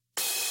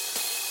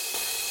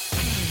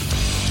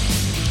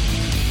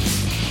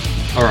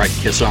All right,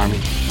 KISS Army,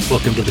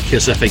 welcome to the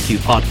KISS FAQ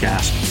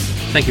podcast.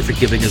 Thank you for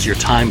giving us your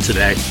time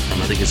today and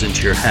letting us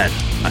into your head.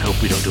 I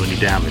hope we don't do any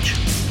damage.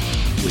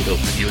 We hope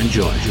that you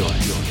enjoy.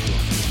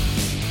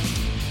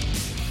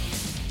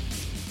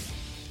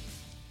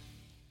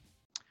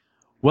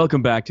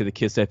 Welcome back to the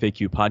KISS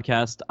FAQ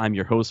podcast. I'm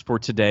your host for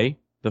today,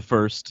 the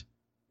first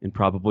and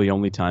probably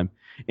only time,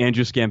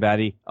 Andrew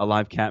Scambatti, a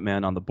live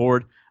Catman on the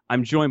board.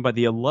 I'm joined by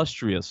the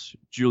illustrious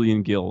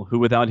Julian Gill, who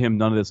without him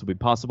none of this would be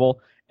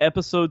possible.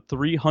 Episode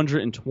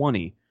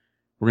 320.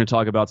 We're going to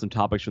talk about some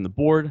topics from the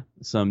board,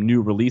 some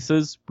new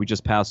releases. We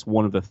just passed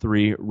one of the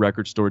 3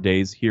 record store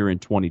days here in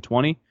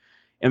 2020.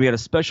 And we had a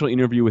special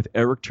interview with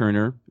Eric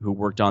Turner, who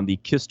worked on the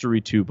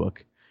Kistory 2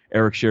 book.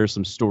 Eric shares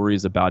some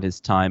stories about his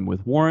time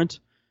with Warrant,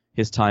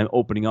 his time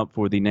opening up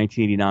for the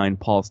 1989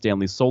 Paul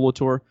Stanley solo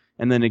tour,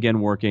 and then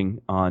again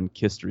working on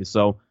Kistory.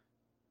 So,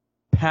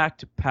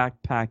 packed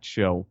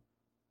show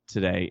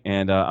today.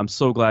 And I'm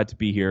so glad to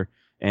be here.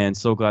 And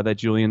so glad that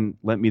Julian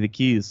lent me the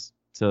keys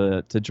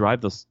to drive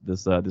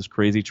this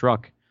crazy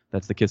truck.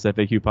 That's the KISS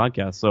FAQ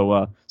podcast.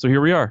 So here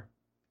we are.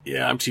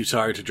 Yeah, I'm too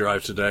tired to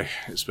drive today.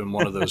 It's been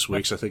one of those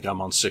weeks. I think I'm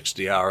on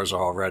 60 hours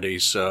already.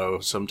 So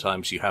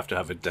sometimes you have to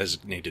have a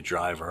designated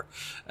driver.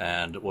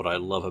 And what I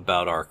love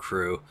about our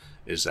crew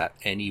is that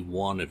any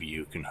one of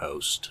you can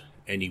host.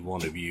 Any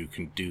one of you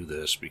can do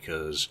this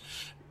because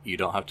you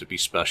don't have to be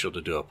special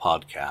to do a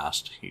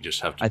podcast. You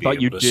just have to be able to... I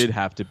thought you did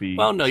have to be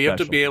Well, no, you have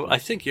to special. be able... I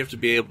think you have to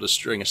be able to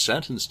string a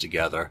sentence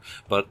together.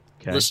 But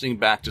listening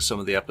back to some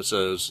of the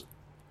episodes,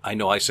 I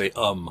know I say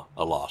a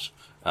lot.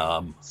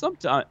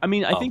 Sometimes, I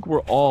mean, I think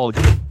we're all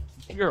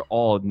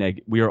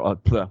negative.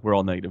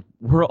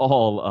 We're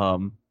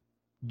all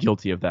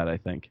guilty of that, I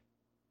think.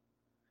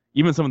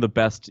 Even some of the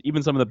best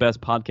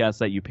podcasts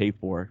that you pay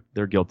for,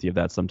 they're guilty of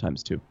that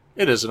sometimes too.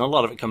 It is, and a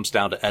lot of it comes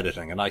down to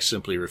editing, and I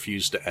simply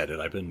refuse to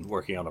edit. I've been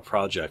working on a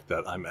project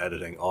that I'm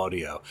editing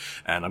audio,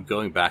 and I'm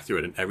going back through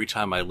it, and every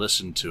time I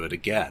listen to it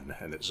again,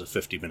 and it's a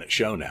 50-minute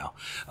show now,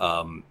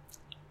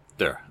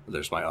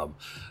 there's my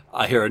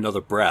I hear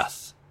another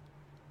breath,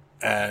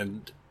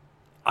 and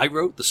I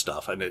wrote the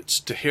stuff, and it's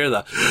to hear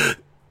that...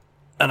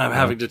 And I'm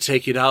having to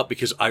take it out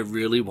because I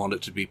really want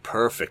it to be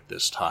perfect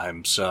this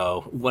time.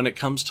 So when it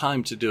comes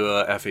time to do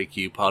a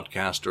FAQ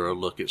podcast or a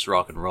Look It's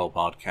Rock and Roll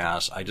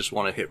podcast, I just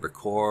want to hit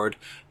record,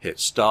 hit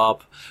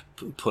stop,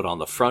 put on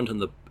the front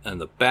and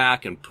the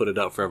back, and put it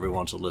out for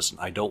everyone to listen.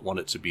 I don't want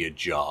it to be a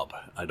job.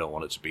 I don't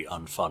want it to be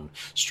unfun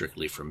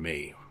strictly for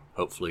me.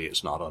 Hopefully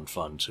it's not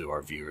unfun to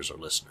our viewers or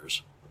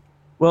listeners.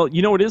 Well,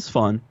 you know what is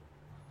fun?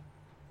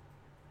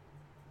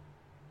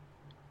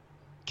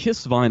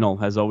 KISS Vinyl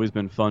has always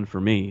been fun for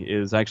me. It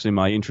was actually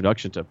my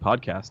introduction to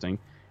podcasting.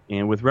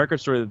 And with Record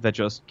Store that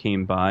just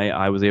came by,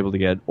 I was able to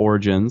get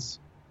Origins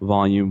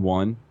Volume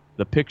 1,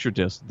 the picture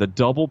disc, the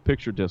double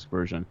picture disc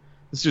version.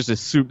 This is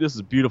just this is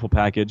a beautiful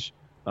package.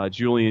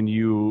 Julian,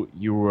 you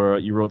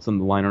wrote some of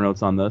the liner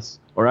notes on this,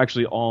 or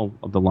actually all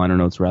of the liner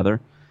notes rather.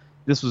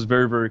 This was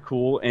very, very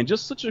cool, and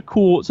just such a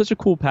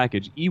cool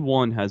package.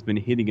 E1 has been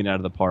hitting it out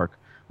of the park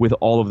with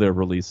all of their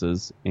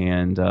releases,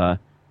 and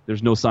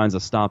there's no signs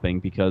of stopping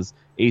because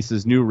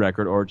Ace's new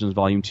record, Origins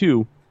Volume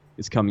 2,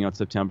 is coming out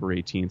September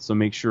 18th. So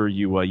make sure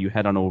you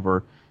head on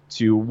over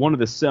to one of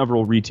the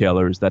several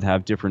retailers that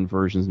have different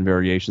versions and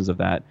variations of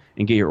that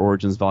and get your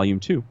Origins Volume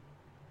 2.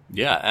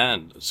 Yeah,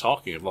 and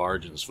talking of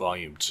Origins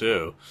Volume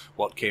 2,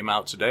 what came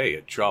out today?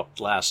 It dropped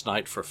last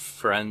night for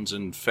friends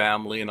and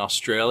family in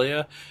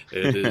Australia.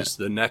 It is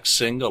the next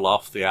single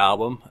off the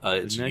album.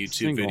 It's a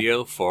YouTube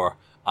video for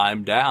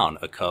I'm Down,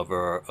 a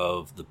cover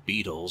of the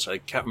Beatles. I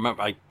can't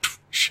remember. I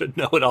should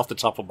know it off the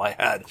top of my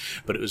head,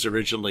 but it was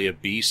originally a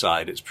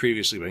B-side. It's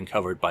previously been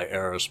covered by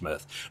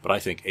Aerosmith, but I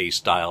think Ace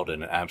styled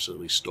in an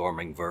absolutely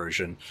storming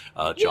version.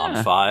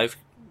 John 5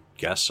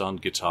 guests on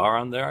guitar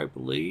on there, I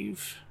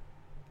believe.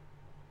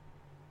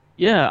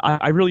 Yeah,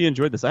 I really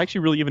enjoyed this. I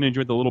actually really even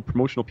enjoyed the little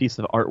promotional piece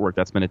of artwork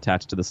that's been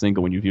attached to the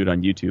single when you view it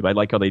on YouTube. I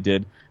like how they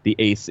did the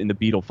Ace in the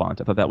Beatle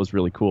font. I thought that was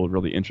really cool,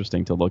 really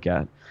interesting to look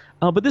at.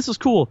 But this is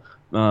cool.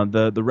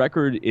 The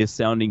record is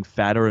sounding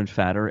fatter and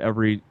fatter.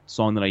 Every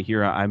song that I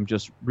hear, I'm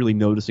just really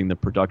noticing the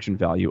production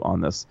value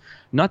on this.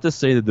 Not to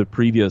say that the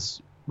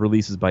previous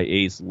releases by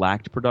Ace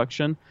lacked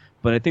production,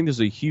 but I think there's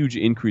a huge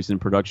increase in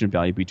production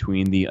value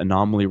between the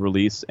Anomaly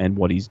release and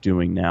what he's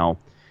doing now.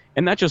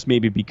 And that just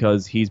maybe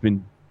because he's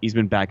been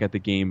back at the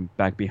game,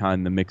 back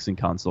behind the mixing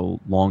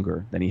console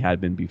longer than he had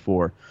been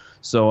before.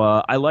 So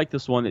I like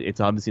this one.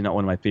 It's obviously not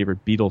one of my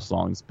favorite Beatles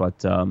songs,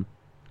 but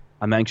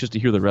I'm anxious to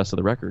hear the rest of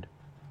the record.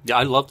 Yeah,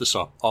 I love the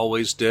song.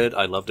 Always did.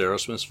 I loved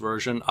Aerosmith's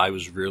version. I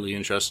was really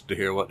interested to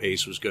hear what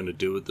Ace was going to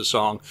do with the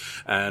song,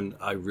 and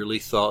I really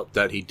thought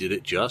that he did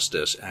it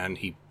justice, and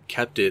he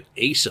kept it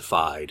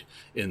Ace-ified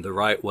in the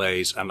right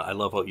ways. And I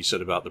love what you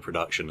said about the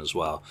production as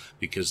well,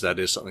 because that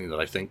is something that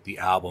I think the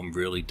album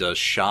really does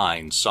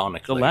shine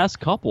sonically.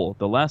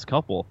 The last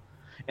couple.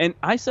 And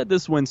I said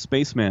this when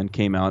Spaceman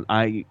came out.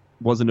 I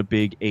wasn't a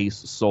big Ace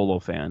solo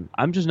fan.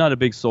 I'm just not a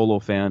big solo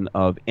fan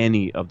of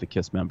any of the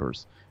KISS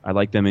members. I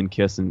like them in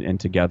KISS and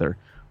together.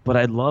 But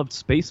I loved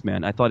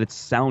Spaceman. I thought it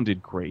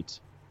sounded great.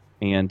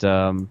 And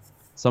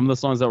some of the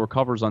songs that were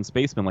covers on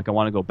Spaceman, like I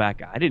Want to Go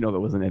Back, I didn't know that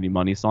was an Eddie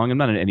Money song. I'm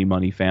not an Eddie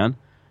Money fan,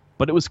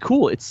 but it was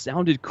cool. It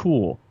sounded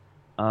cool.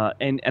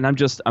 And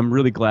I'm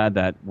really glad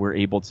that we're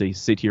able to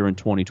sit here in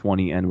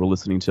 2020 and we're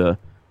listening to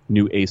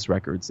new Ace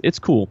records. It's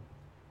cool.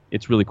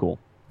 It's really cool.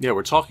 Yeah,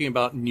 we're talking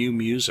about new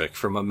music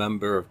from a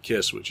member of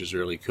KISS, which is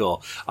really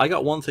cool. I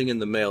got one thing in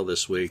the mail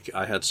this week.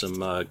 I had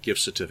some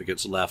gift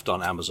certificates left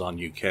on Amazon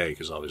UK,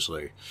 because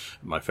obviously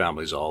my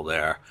family's all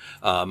there.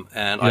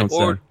 And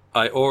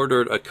I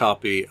ordered a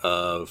copy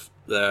of,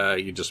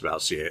 you just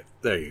about see it.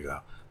 There you go.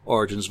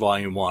 Origins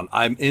Volume 1.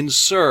 I'm in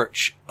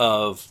search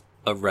of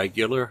a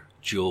regular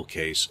jewel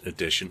case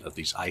edition of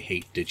these I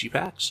Hate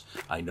Digipacks.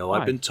 I know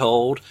I've been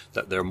told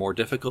that they're more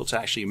difficult to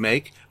actually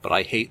make, but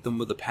I hate them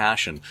with a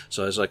passion.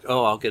 So I was like,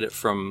 I'll get it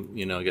from,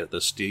 get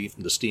the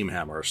Steam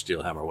Hammer or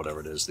Steel Hammer, whatever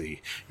it is, the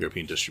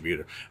European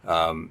distributor.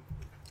 And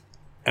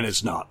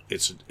it's not.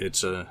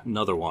 It's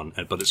another one.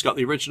 But it's got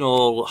the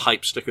original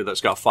hype sticker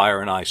that's got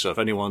fire and ice. So if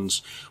anyone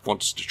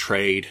wants to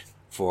trade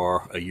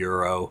for a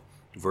Euro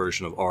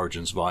version of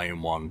Origins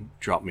Volume 1,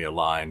 drop me a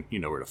line. You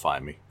know where to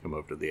find me. Come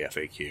over to the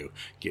FAQ.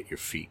 Get your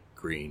feet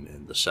green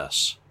in the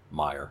cess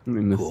mire.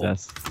 In the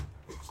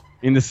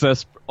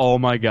cess. Oh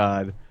my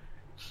god.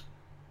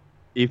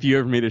 If you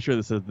ever made a shirt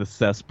that says the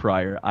cess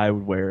prior, I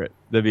would wear it.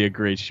 That'd be a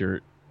great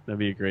shirt.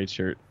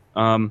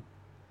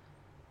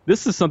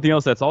 This is something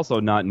else that's also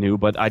not new,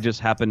 but I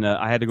just happened to,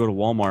 I had to go to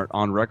Walmart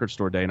on Record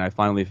Store Day, and I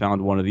finally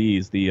found one of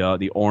these,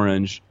 the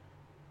orange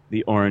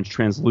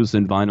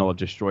translucent vinyl of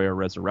Destroyer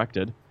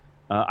Resurrected.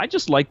 I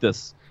just like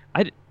this.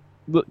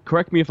 Look,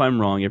 correct me if I'm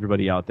wrong,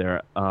 everybody out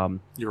there.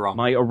 You're wrong.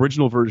 My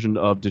original version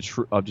of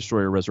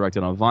Destroyer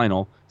Resurrected on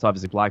vinyl, it's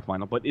obviously black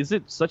vinyl, but is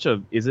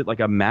it like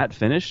a matte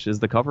finish? Is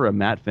the cover a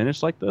matte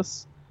finish like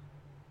this?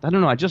 I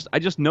don't know. I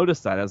just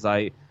noticed that as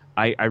I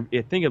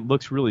think it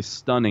looks really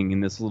stunning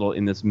in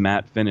this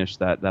matte finish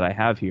that I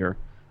have here.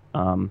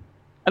 I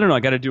don't know. I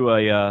got to do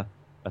a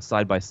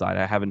side by side.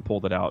 I haven't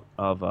pulled it out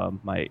of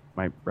my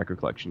record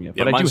collection yet.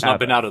 Yeah, but mine's not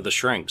been out of the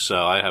shrink,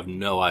 so I have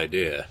no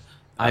idea.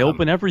 I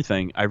open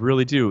everything. I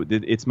really do.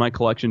 It's my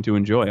collection to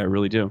enjoy. I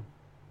really do.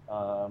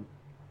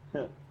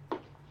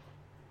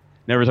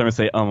 Every time I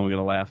say I'm going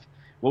to laugh.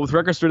 Well, with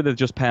Record Store Day that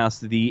just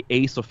passed, the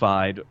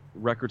Aceified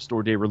Record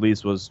Store Day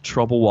release was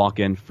Trouble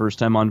Walkin', first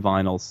time on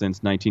vinyl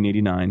since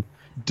 1989.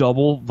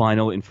 Double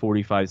vinyl in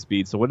 45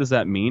 speed. So what does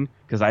that mean?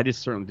 Because I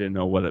just certainly didn't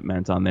know what it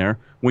meant on there.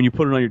 When you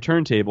put it on your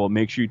turntable,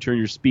 make sure you turn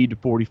your speed to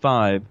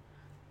 45,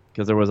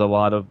 because there's a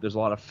lot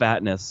of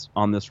fatness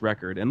on this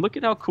record. And look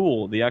at how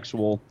cool the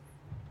actual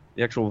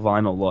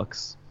vinyl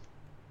looks.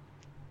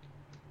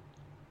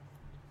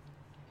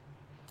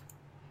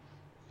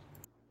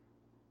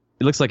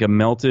 It looks like a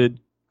melted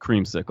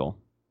creamsicle.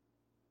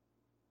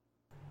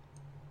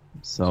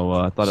 So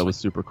I thought it was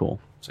super cool.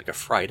 It's like a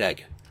fried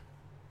egg.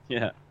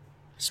 Yeah.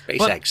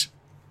 Space eggs.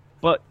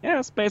 But yeah,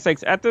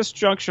 SpaceX. At this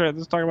juncture,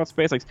 let's talk about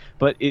SpaceX.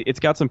 But it's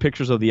got some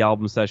pictures of the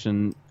album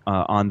session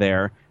on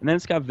there, and then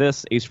it's got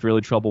this Ace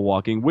Frehley Trouble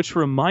Walking, which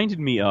reminded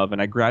me of,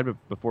 and I grabbed it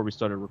before we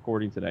started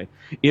recording today.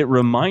 It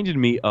reminded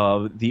me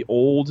of the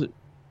old,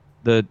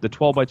 the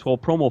 12x12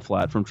 promo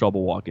flat from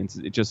Trouble Walking.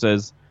 It just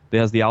says it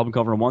has the album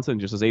cover on one side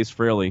and just says Ace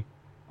Frehley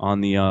on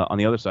the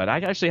other side. I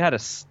actually had a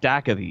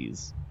stack of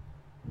these.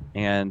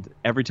 And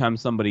every time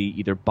somebody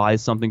either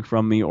buys something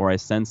from me or I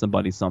send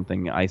somebody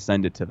something, I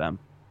send it to them.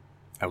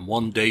 And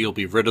one day you'll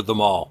be rid of them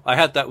all. I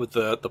had that with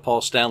the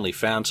Paul Stanley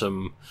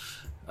Phantom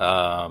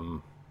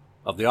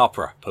of the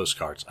Opera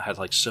postcards. I had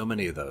like so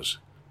many of those.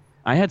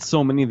 I had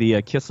so many of the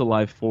Kiss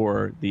Alive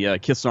 4, the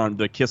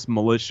Kiss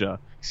Militia.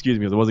 Excuse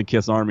me, there wasn't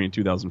Kiss Army in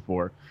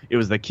 2004. It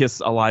was the Kiss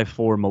Alive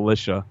 4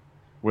 Militia,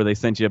 where they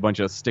sent you a bunch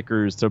of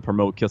stickers to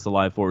promote Kiss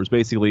Alive 4. It was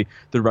basically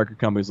the record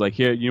company's like,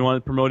 here, you want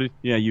to promote it?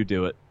 Yeah, you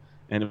do it.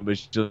 And it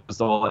was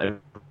just all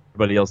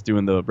everybody else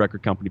doing the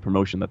record company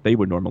promotion that they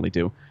would normally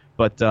do.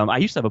 But I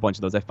used to have a bunch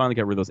of those. I finally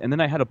got rid of those. And then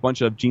I had a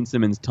bunch of Gene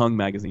Simmons Tongue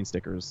magazine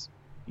stickers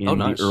in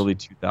the early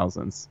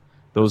 2000s.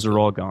 Those are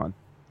all gone.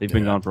 They've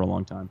been gone for a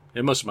long time.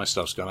 Yeah, most of my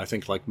stuff's gone. I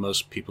think like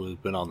most people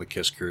who've been on the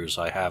Kiss cruise,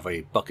 I have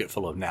a bucket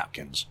full of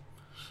napkins,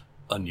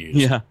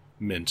 unused,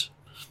 mint,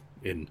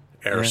 in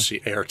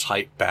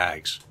airtight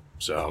bags.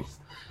 So...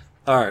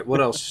 All right, what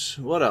else?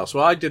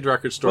 Well, I did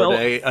Record Store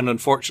Day, and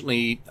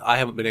unfortunately, I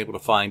haven't been able to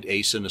find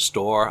Ace in a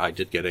store. I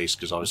did get Ace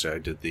because obviously I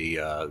did the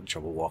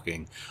Trouble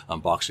Walking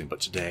unboxing,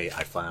 but today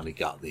I finally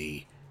got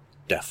the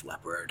Def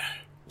Leppard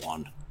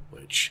one,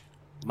 which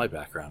my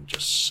background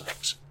just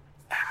sucks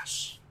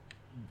ass.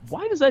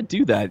 Why does that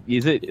do that?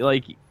 Is it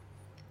like...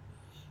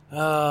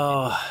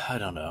 Oh, I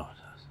don't know.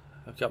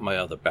 I've got my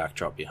other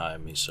backdrop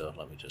behind me, so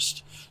let me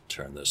just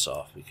turn this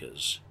off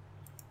because...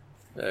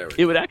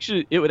 It would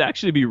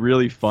actually be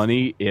really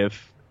funny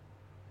if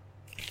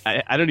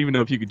I don't even know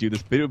if you could do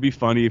this, but it would be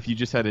funny if you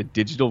just had a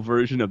digital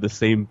version of the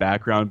same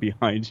background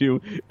behind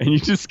you and you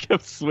just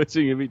kept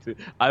switching in between.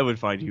 I would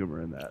find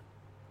humor in that.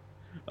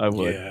 I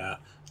would. Yeah.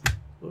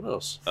 What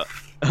else?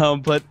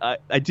 But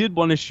I did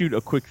want to shoot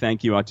a quick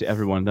thank you out to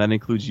everyone. That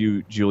includes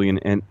you, Julian,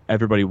 and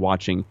everybody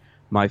watching.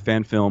 my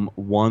fan film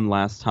One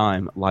Last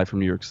Time, live from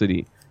New York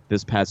City,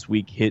 this past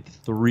week hit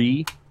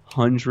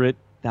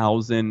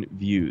 300,000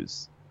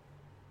 views.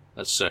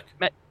 That's sick.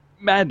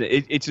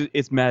 Maddening.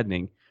 It's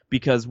maddening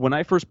because when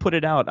I first put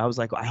it out, I was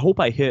like, I hope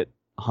I hit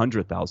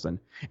 100,000,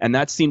 and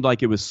that seemed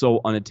like it was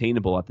so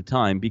unattainable at the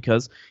time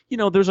because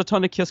there's a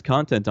ton of Kiss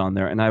content on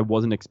there, and I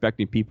wasn't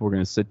expecting people were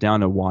going to sit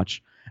down and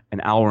watch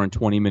an hour and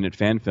 20-minute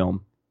fan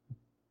film.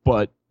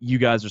 But you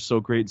guys are so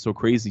great and so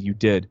crazy, you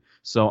did.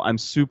 So I'm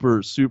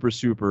super, super,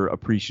 super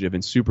appreciative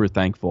and super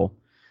thankful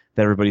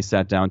that everybody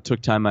sat down,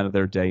 took time out of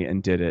their day,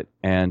 and did it.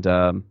 And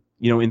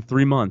in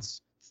 3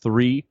 months,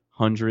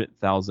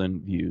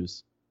 300,000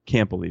 views.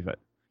 Can't believe it.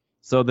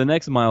 So the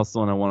next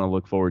milestone I want to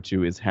look forward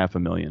to is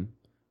 500,000,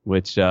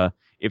 which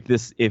if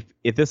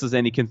this is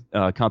any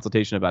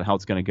consultation about how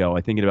it's going to go,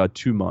 I think in about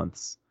 2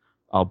 months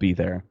I'll be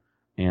there,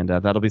 and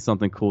that'll be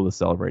something cool to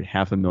celebrate.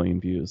 500,000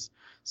 views.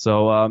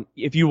 So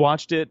if you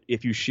watched it,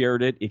 if you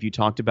shared it, if you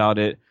talked about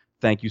it,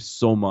 thank you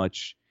so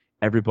much,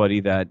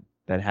 everybody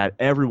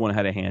everyone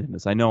had a hand in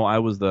this. I know I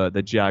was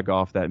the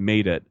jag-off that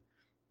made it,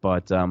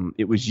 but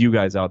it was you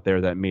guys out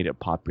there that made it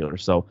popular.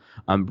 So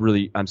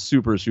I'm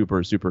super,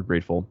 super, super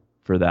grateful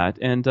for that.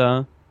 And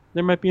there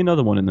might be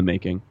another one in the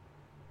making.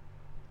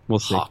 We'll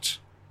see. Hot.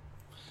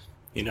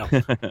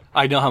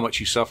 I know how much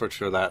you suffered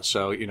for that.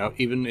 So,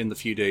 even in the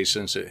few days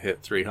since it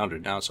hit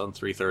 300, now it's on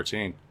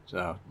 313.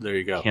 So there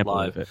you go. Can't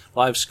believe it.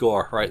 Live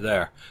score right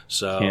there.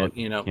 So,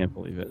 can't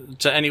believe it.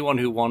 To anyone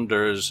who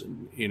wonders,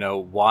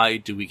 why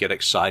do we get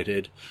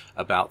excited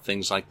about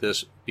things like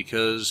this?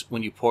 Because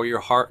when you pour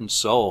your heart and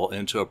soul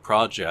into a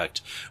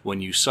project,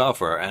 when you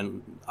suffer,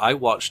 and I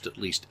watched at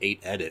least 8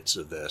 edits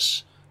of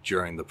this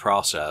during the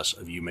process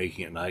of you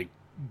making it, and I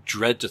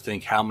dread to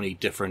think how many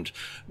different,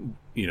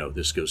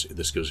 this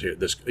goes here,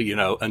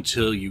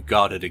 until you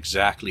got it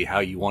exactly how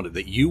you wanted,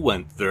 that you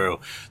went through,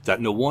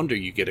 that no wonder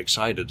you get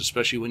excited,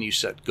 especially when you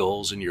set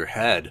goals in your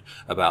head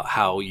about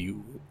how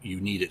you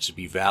need it to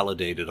be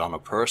validated on a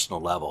personal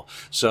level.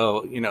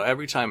 So,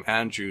 every time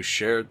Andrew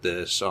shared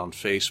this on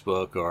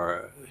Facebook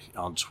or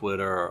on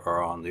Twitter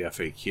or on the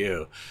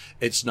FAQ,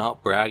 it's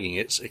not bragging,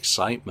 it's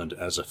excitement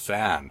as a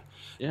fan.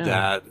 Yeah.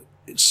 That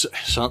it's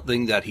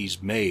something that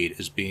he's made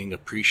is being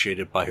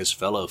appreciated by his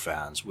fellow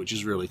fans, which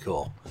is really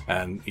cool.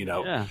 And,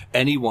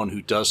 anyone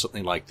who does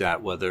something like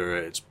that, whether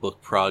it's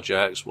book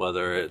projects,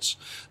 whether it's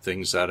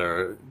things that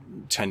are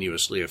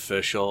tenuously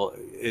official,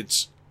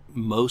 it's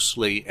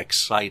mostly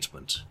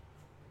excitement.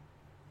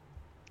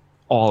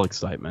 All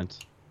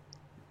excitement.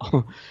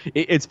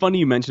 It's funny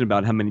you mentioned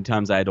about how many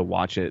times I had to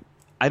watch it.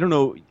 I don't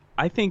know.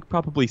 I think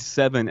probably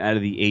 7 out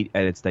of the 8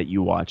 edits that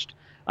you watched,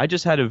 I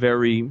just had a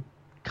very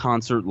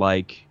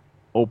concert-like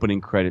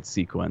opening credits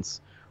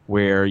sequence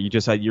where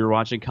you're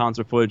watching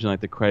concert footage and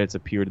like the credits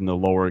appeared in the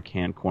lower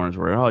hand corners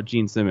where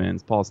Gene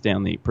Simmons, Paul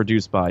Stanley,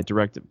 produced by,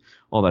 directed,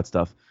 all that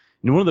stuff.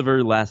 And one of the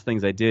very last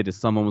things I did is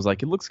someone was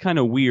like, it looks kind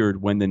of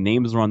weird when the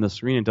names are on the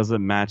screen, it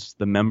doesn't match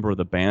the member of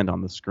the band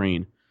on the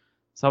screen.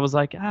 So I was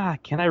like,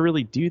 can I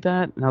really do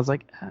that? And I was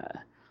like,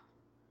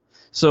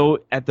 So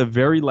at the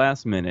very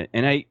last minute,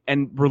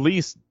 the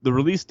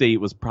release date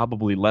was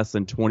probably less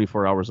than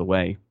 24 hours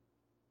away.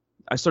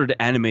 I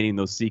started animating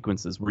those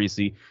sequences where you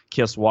see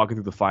Kiss walking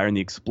through the fire and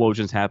the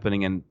explosions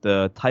happening and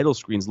the title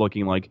screens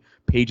looking like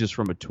pages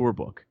from a tour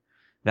book.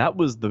 That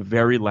was the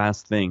very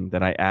last thing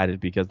that I added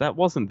because that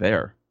wasn't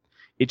there.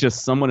 It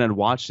just someone had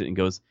watched it and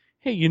goes,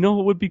 hey,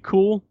 what would be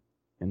cool?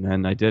 And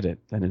then I did it.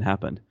 Then it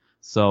happened.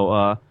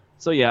 So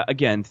yeah,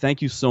 again,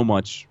 thank you so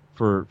much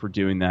for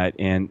doing that,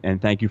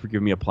 and thank you for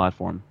giving me a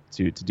platform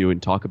to do it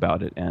and talk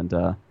about it. And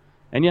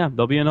yeah,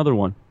 there'll be another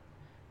one.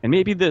 And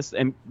maybe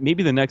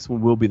the next one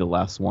will be the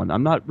last one.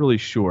 I'm not really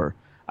sure.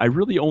 I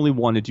really only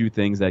want to do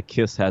things that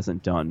Kiss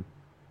hasn't done.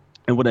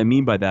 And what I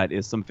mean by that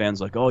is some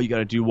fans are like, oh, you got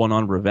to do one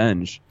on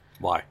Revenge.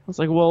 Why? I was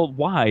like, well,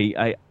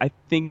 why? I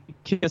think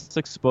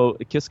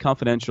Kiss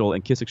Confidential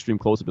and Kiss Extreme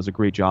Close-Up does a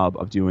great job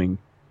of doing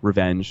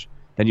Revenge.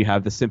 Then you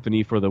have the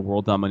Symphony for the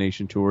World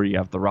Domination Tour. You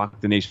have the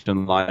Rock the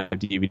Nation Live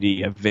DVD.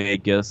 You have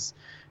Vegas.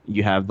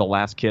 You have The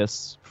Last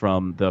Kiss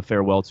from the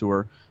Farewell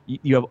Tour.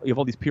 You have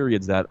all these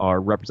periods that are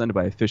represented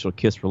by official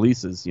Kiss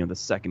releases, the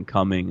Second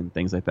Coming and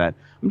things like that.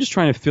 I'm just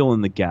trying to fill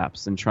in the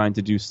gaps and trying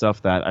to do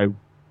stuff that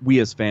we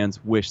as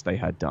fans wish they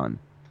had done.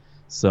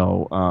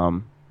 So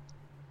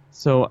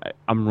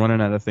I'm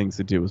running out of things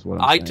to do is what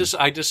I'm saying.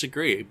 I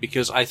disagree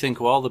because I think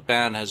while the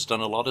band has done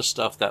a lot of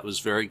stuff that was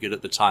very good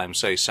at the time,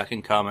 say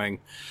Second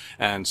Coming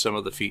and some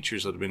of the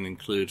features that have been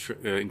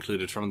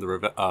included from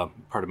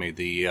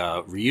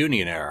the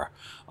reunion era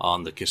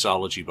on the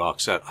Kissology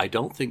box set, I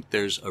don't think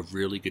there's a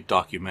really good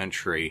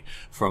documentary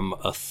from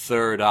a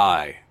third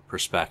eye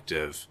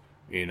perspective,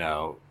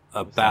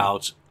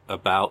 about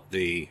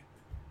the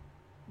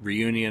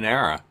reunion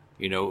era,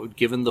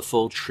 given the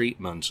full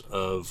treatment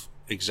of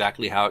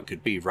exactly how it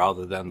could be,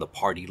 rather than the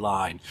party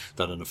line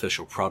that an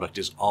official product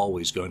is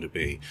always going to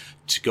be,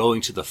 to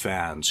going to the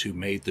fans who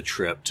made the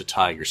trip to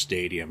Tiger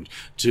Stadium,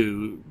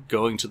 to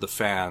going to the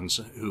fans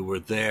who were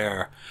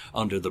there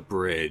under the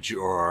bridge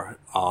or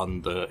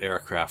on the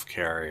aircraft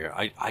carrier.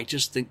 I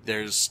just think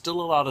there's still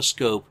a lot of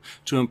scope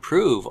to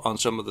improve on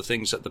some of the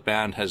things that the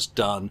band has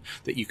done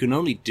that you can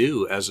only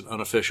do as an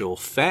unofficial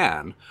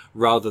fan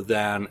rather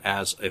than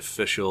as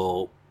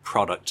official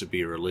product to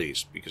be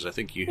released, because I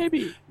think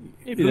maybe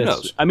who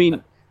knows? I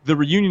mean, the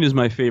reunion is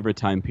my favorite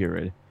time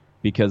period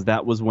because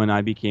that was when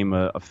I became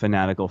a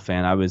fanatical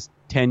fan. I was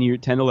 10,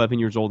 11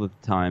 years old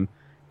at the time,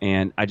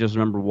 and I just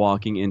remember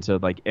walking into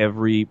like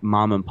every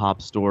mom and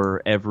pop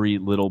store, every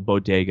little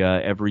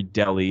bodega, every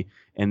deli,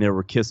 and there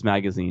were Kiss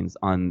magazines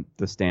on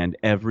the stand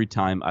every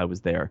time I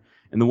was there.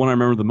 And the one I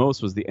remember the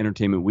most was the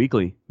Entertainment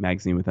Weekly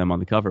magazine with them on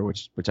the cover,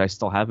 which I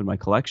still have in my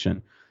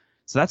collection.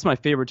 So that's my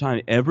favorite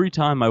time. Every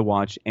time I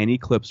watch any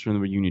clips from the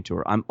reunion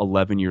tour, I'm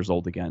 11 years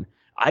old again.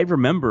 I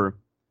remember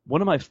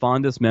one of my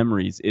fondest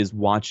memories is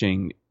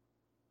watching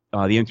the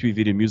MTV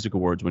Video Music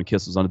Awards when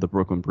Kiss was under the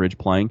Brooklyn Bridge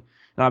playing.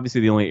 And obviously,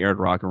 they only aired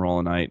Rock and Roll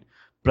All Night.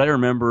 But I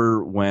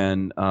remember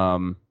when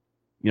Paul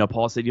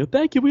said,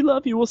 thank you, we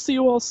love you, we'll see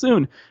you all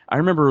soon. I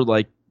remember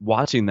like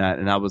watching that,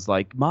 and I was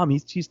like, Mom,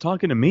 he's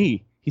talking to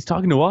me. He's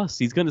talking to us.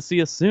 He's going to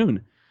see us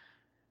soon.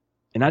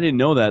 And I didn't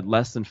know that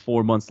less than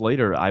 4 months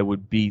later, I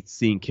would be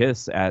seeing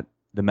Kiss at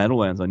the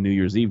Meadowlands on New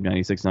Year's Eve,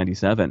 96,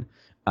 97.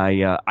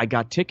 I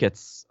got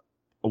tickets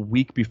a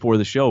week before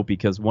the show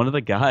because one of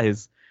the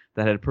guys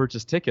that had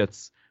purchased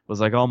tickets was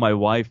like, oh, my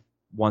wife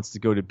wants to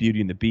go to Beauty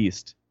and the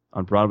Beast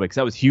on Broadway, because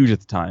that was huge at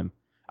the time.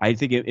 I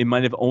think it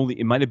might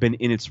have been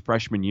in its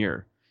freshman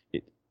year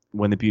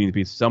when the Beauty and the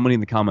Beast. Somebody in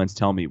the comments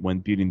tell me when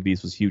Beauty and the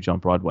Beast was huge on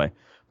Broadway.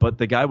 But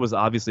the guy was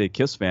obviously a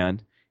Kiss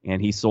fan, and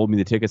he sold me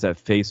the tickets at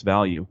face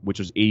value, which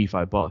was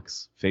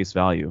 $85 face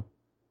value.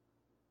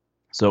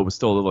 So it was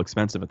still a little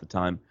expensive at the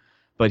time.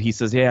 But he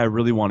says, hey, I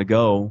really want to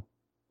go,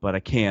 but I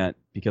can't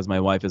because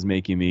my wife is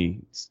making me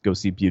go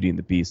see Beauty and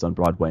the Beast on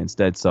Broadway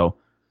instead. So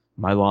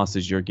my loss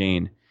is your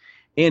gain.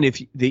 And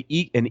if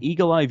an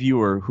eagle-eye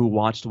viewer who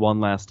watched one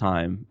last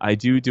time, I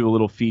do a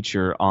little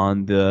feature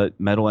on the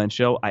Meadowlands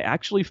show. I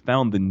actually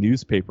found the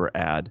newspaper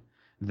ad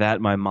that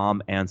my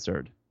mom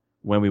answered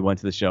when we went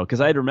to the show, because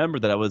I had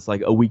remembered that I was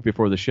like a week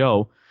before the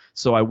show,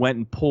 so I went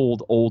and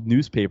pulled old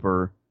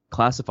newspaper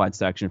classified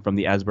section from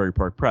the Asbury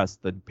Park Press,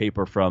 the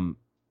paper from,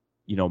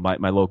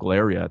 my local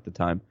area at the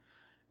time,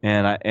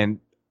 and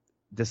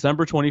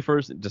December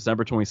 21st,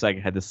 December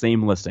 22nd had the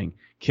same listing: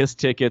 Kiss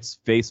tickets,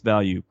 face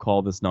value,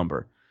 call this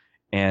number,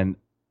 and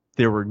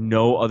there were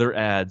no other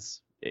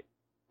ads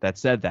that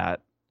said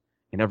that,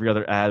 and every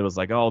other ad was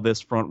like, oh, this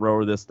front row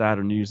or this, that,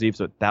 or New Year's Eve,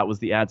 so that was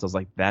the ad. So I was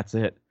like, that's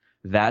it.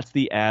 That's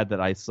the ad that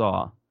I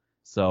saw.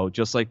 So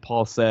just like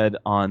Paul said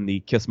on the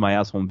Kiss My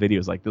Ass Home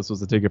videos, like this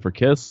was the ticket for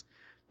Kiss,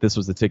 this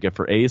was the ticket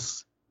for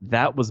Ace,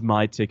 that was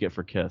my ticket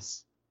for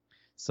Kiss.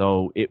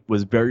 So it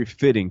was very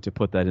fitting to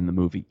put that in the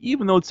movie.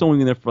 Even though it's only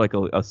in there for like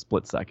a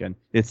split second,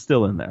 it's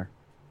still in there.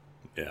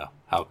 Yeah,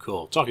 how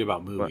cool. Talking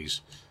about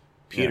movies,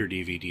 Peter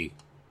DVD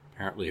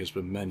apparently has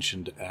been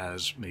mentioned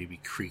as maybe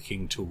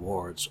creaking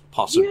towards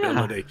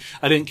possibility. Yeah.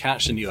 I didn't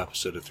catch the new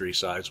episode of Three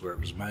Sides where it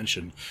was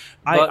mentioned.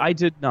 I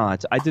did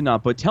not.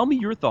 But tell me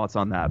your thoughts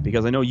on that,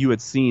 because I know you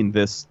had seen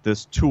this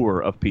tour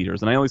of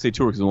Peter's, and I only say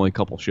tour because there's only a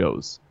couple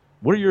shows.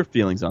 What are your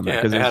feelings on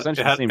that? Yeah,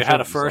 it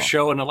had a first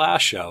show and a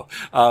last show.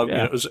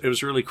 It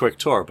was a really quick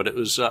tour, but it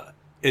was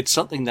it's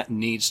something that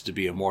needs to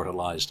be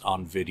immortalized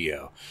on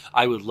video.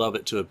 I would love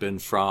it to have been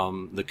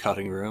from the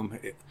cutting room,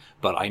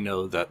 but I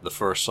know that the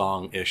first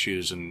song,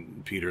 Issues,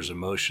 and Peter's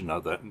emotion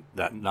of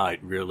that night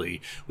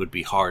really would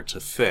be hard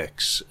to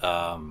fix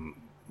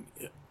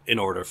in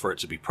order for it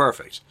to be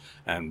perfect.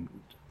 And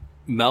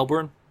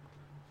Melbourne,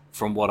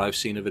 from what I've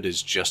seen of it,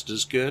 is just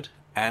as good.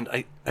 And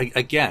I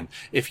again,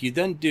 if you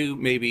then do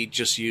maybe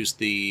just use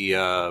the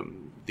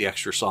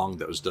extra song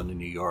that was done in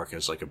New York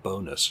as like a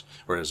bonus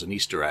or as an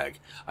Easter egg,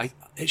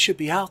 it should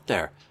be out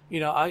there.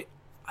 I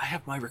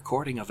have my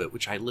recording of it,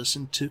 which I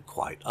listened to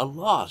quite a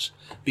lot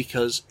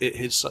because it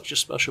is such a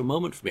special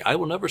moment for me. I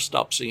will never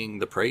stop singing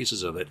the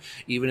praises of it,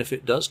 even if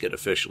it does get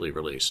officially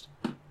released,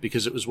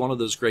 because it was one of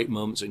those great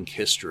moments in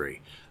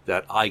history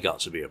that I got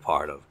to be a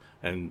part of.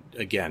 And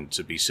again,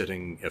 to be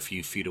sitting a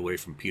few feet away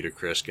from Peter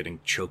Criss,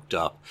 getting choked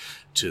up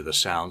to the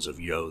sounds of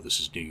Yo, This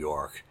Is New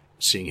York,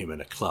 seeing him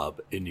in a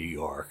club in New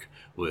York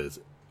with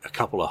a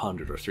couple of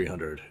 100 or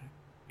 300,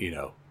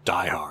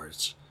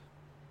 diehards.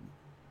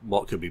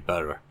 What could be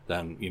better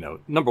than,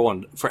 number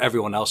one, for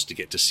everyone else to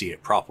get to see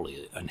it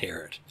properly and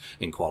hear it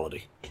in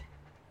quality?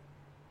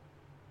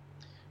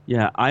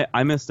 Yeah,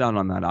 I missed out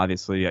on that,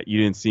 obviously.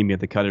 You didn't see me at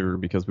the cutting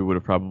room because we would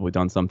have probably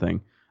done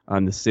something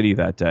in the city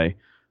that day.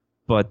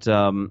 But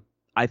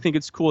I think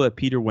it's cool that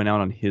Peter went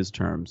out on his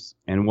terms,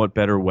 and what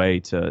better way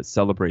to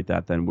celebrate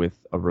that than with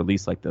a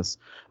release like this,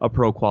 a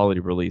pro-quality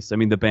release. I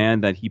mean, the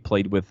band that he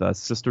played with,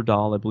 Sister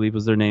Doll, I believe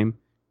was their name,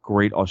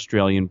 great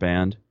Australian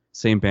band,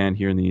 same band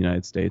here in the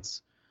United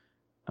States.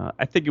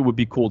 I think it would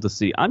be cool to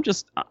see. I'm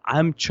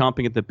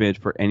chomping at the bit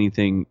for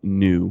anything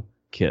new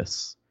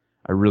Kiss.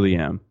 I really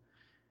am.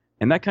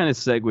 And that kind of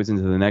segues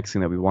into the next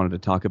thing that we wanted to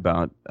talk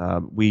about.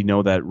 We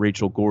know that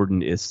Rachel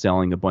Gordon is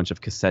selling a bunch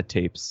of cassette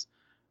tapes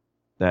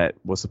that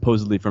was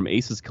supposedly from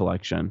Ace's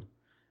collection,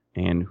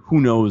 and who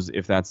knows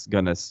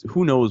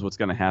what's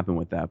gonna happen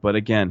with that. But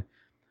again,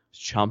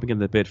 chomping at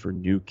the bit for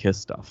new Kiss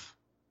stuff.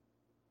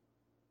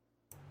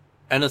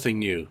 Anything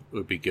new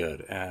would be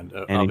good, and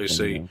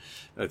obviously, new.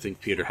 I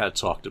think Peter had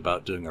talked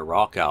about doing a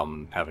rock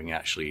album, having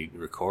actually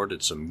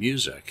recorded some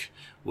music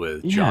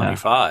with Johnny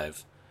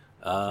Five.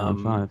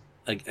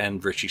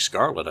 And Richie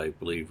Scarlett, I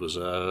believe,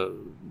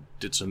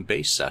 did some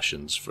bass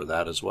sessions for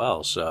that as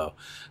well. So,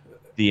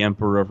 the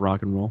Emperor of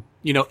Rock and Roll.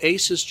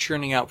 Ace is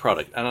churning out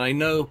product, and I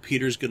know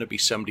Peter's going to be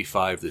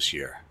 75 this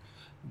year,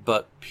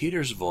 but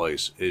Peter's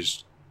voice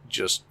is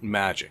just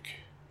magic.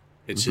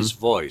 It's his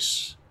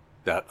voice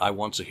that I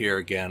want to hear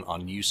again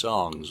on new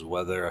songs,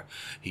 whether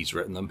he's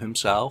written them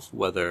himself,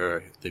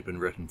 whether they've been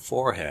written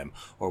for him,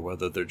 or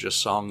whether they're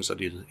just songs that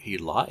he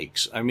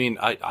likes. I mean,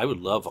 I would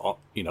love,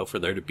 for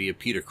there to be a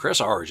Peter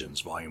Criss Origins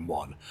Volume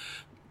 1,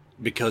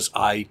 because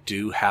I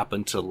do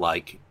happen to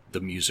like the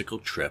musical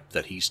trip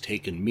that he's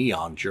taken me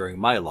on during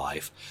my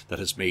life that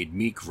has made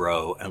me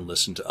grow and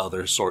listen to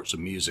other sorts of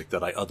music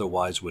that I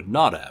otherwise would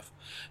not have.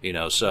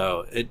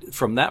 So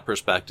from that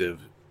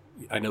perspective,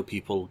 I know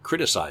people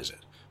criticize it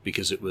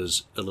because it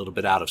was a little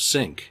bit out of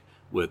sync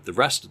with the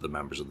rest of the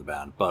members of the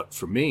band. But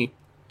for me,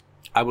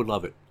 I would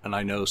love it. And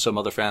I know some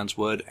other fans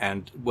would.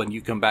 And when you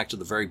come back to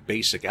the very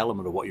basic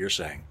element of what you're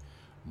saying,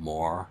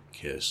 more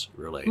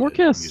Kiss-related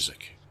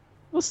music.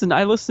 Listen,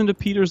 I listened to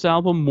Peter's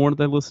album more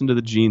than I listened to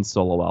the Gene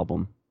solo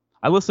album.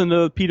 I listened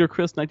to Peter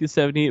Criss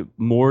 1978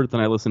 more than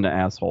I listened to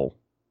Asshole.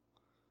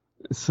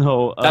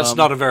 So that's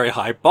not a very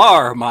high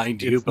bar,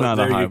 mind you, but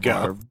there you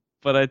go.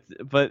 But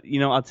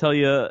I'll tell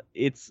you,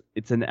 it's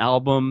an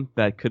album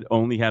that could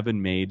only have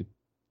been made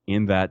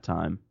in that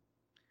time.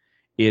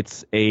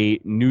 It's a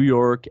New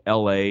York,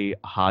 LA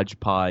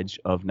hodgepodge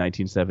of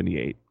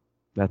 1978.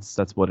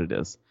 That's what it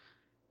is.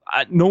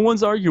 No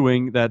one's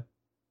arguing that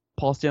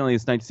Paul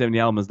Stanley's 1970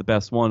 album is the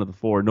best one of the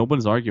four. No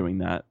one's arguing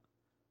that.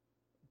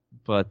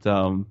 But I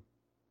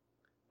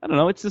don't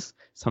know. It's just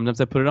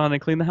sometimes I put it on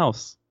and clean the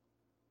house.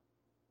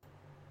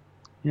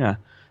 Yeah.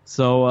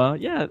 So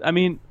I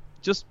mean,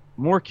 just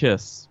more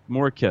Kiss.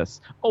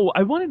 Oh,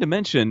 I wanted to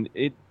mention,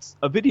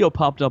 a video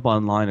popped up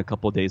online a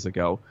couple of days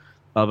ago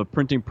of a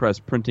printing press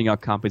printing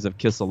out copies of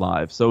Kiss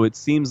Alive. So it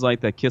seems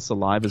like that Kiss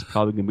Alive is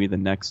probably going to be the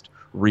next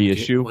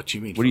reissue. What do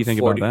you mean? What do you think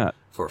about that?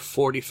 For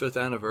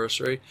 45th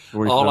anniversary?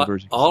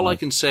 All I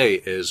can say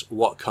is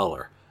what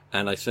color.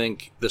 And I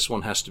think this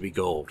one has to be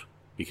gold.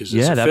 Because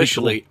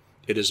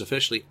it is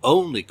officially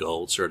only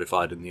gold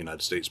certified in the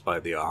United States by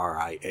the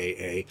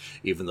RIAA,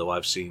 even though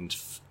I've seen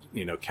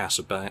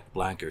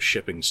Casablanca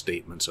shipping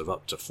statements of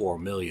up to 4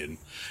 million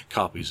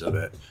copies of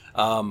it.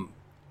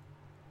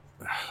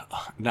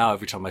 Now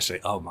every time I say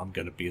I'm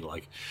going to be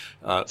like...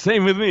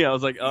 Same with me. I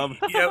was like,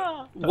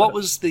 yeah, what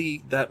was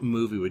that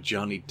movie with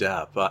Johnny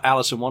Depp?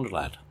 Alice in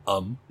Wonderland.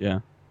 Yeah.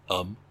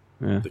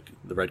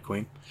 The Red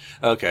Queen.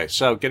 Okay,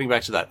 so getting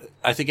back to that,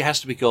 I think it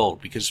has to be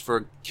gold, because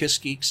for Kiss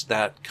Geeks,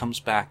 that comes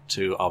back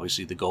to,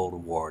 obviously, the Gold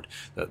Award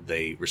that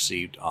they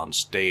received on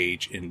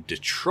stage in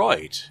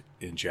Detroit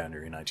in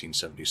January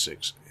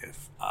 1976,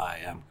 if I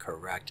am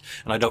correct.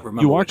 And I don't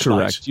remember. You are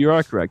correct. You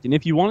are correct. And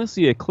if you want to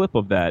see a clip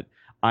of that,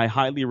 I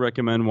highly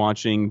recommend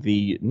watching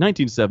the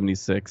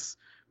 1976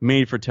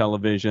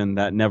 made-for-television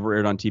that never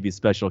aired on TV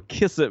special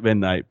Kiss at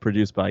Midnight,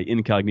 produced by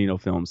Incognito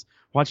Films.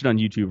 Watch it on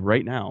YouTube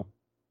right now.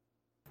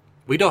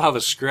 We don't have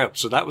a script,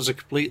 so that was a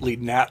completely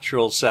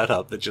natural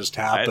setup that just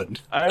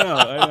happened. I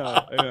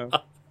know.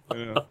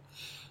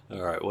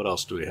 All right, what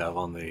else do we have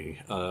on the...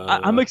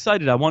 I'm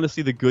excited. I want to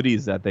see the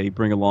goodies that they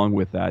bring along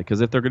with that,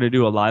 because if they're going to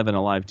do a Live and a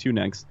Live 2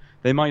 next,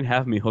 they might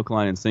have me hook,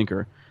 line, and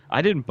sinker.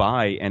 I didn't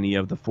buy any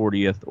of the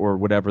 40th or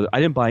whatever. I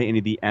didn't buy any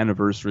of the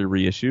anniversary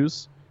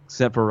reissues,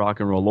 except for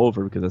Rock and Roll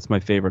Over, because that's my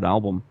favorite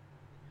album.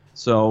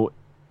 So,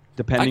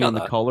 depending on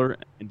the color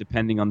and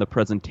depending on the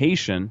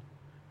presentation,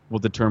 will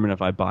determine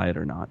if I buy it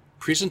or not.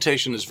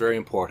 Presentation is very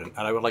important,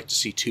 and I would like to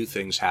see two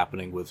things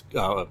happening with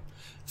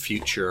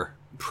future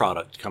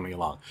product coming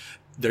along.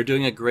 They're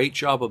doing a great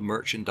job of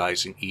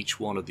merchandising each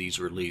one of these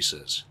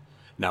releases.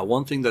 Now,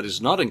 one thing that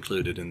is not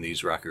included in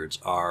these records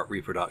are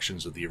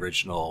reproductions of the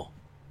original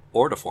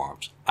order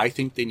forms. I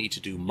think they need to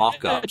do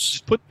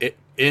mock-ups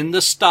in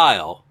the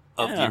style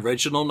of the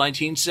original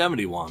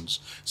 1970 ones.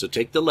 So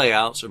take the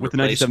layouts and with the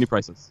 1970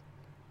 prices.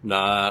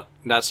 Nah,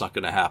 that's not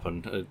going to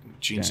happen.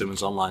 Gene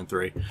Simmons on line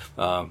 3.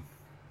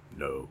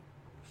 No,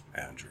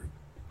 Andrew.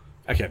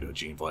 I can't do a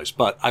Gene voice,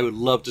 but I would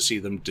love to see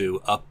them do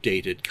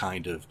updated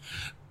kind of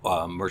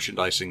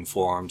merchandising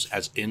forms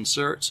as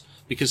inserts,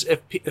 because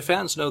if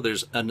fans know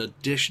there's an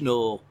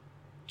additional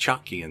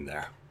Chucky in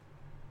there.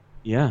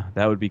 Yeah,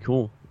 that would be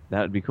cool.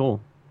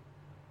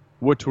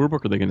 What tour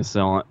book are they going to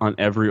sell on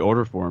every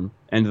order form?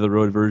 End of the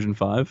Road version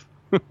 5?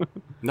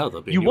 No,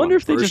 they'll be. You wonder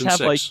if they just have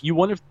 6. You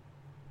wonder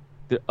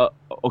if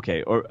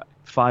Okay, or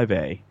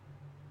 5A.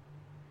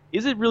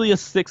 Is it really a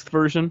 6th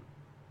version?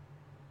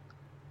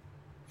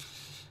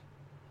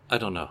 I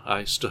don't know.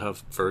 I still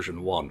have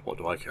version 1. What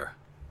do I care?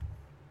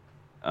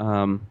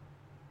 And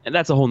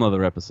that's a whole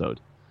nother episode.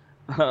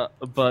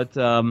 But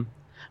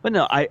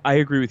no, I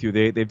agree with you.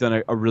 They've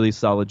done a really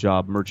solid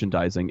job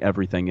merchandising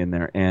everything in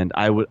there, and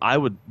I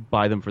would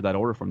buy them for that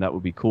order form. That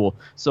would be cool.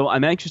 So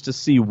I'm anxious to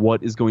see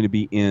what is going to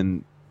be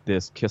in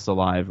this Kiss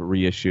Alive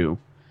reissue.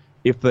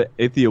 If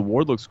the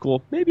award looks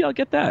cool, maybe I'll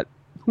get that.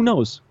 Who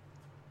knows?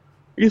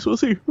 I guess we'll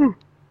see.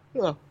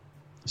 Yeah.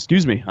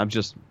 Excuse me.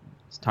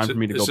 It's time for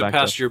me to go back. Is it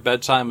past your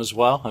bedtime as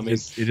well? I mean,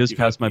 it is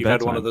past my bedtime.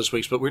 You've had one of those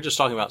weeks, but we're just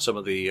talking about some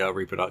of the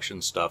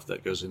reproduction stuff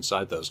that goes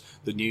inside those.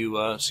 The new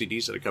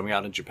CDs that are coming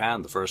out in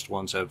Japan, the first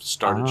ones have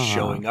started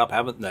showing up,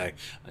 haven't they?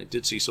 I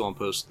did see someone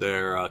post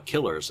their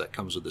Killers that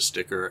comes with the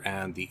sticker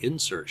and the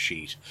insert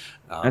sheet.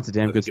 That's a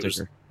damn good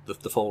sticker.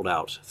 The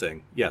fold-out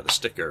thing. Yeah, the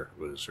sticker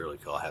was really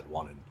cool. I had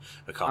one in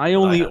a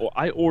copy.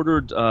 I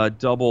ordered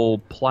double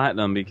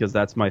platinum because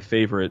that's my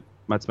favorite.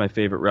 That's my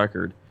favorite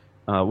record.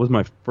 Was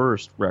my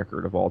first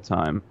record of all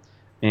time,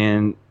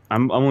 and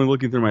I'm only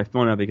looking through my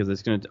phone now because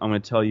I'm gonna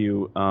tell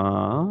you.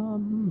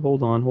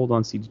 Hold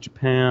on, CD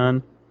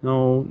Japan.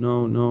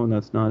 No,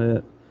 that's not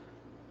it.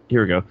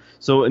 Here we go.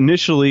 So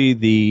initially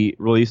the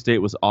release date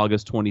was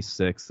August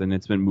 26th, and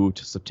it's been moved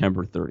to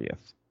September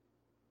 30th.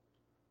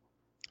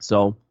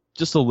 So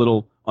just a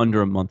little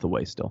under a month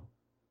away still.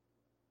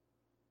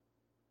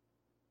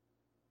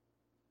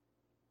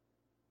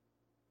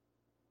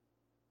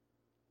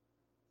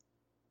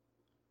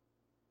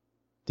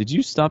 Did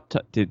you stop?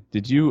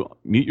 Did you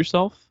mute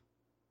yourself?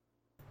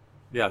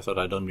 Yeah, I thought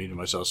I'd unmuted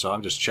myself, so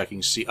I'm just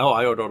checking.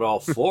 I ordered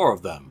all 4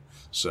 of them,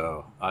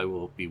 so I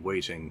will be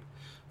waiting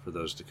for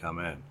those to come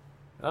in.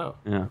 Oh,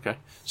 yeah. Okay.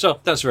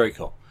 So that's very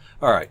cool.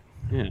 All right.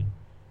 Yeah.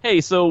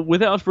 Hey, so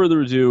without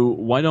further ado,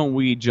 why don't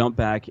we jump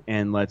back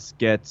and let's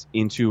get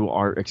into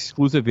our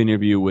exclusive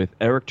interview with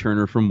Eric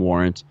Turner from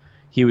Warrant.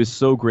 He was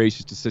so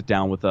gracious to sit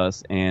down with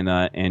us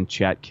and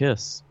chat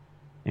Kiss,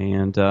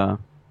 and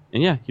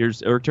yeah,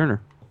 here's Eric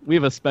Turner. We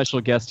have a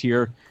special guest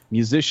here,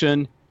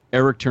 musician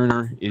Eric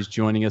Turner is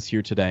joining us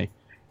here today.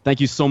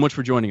 Thank you so much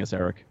for joining us,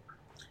 Eric.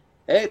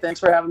 Hey, thanks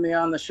for having me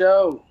on the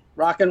show.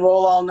 Rock and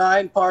roll all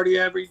night, party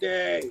every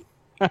day.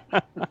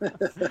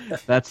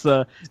 That's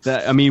that.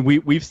 I mean,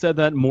 we've said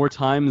that more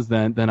times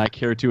than I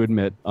care to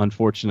admit,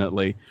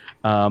 unfortunately.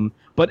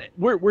 But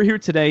we're here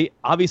today.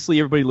 Obviously,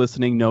 everybody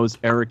listening knows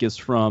Eric is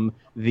from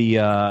the.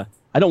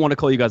 I don't want to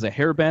call you guys a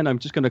hair band. I'm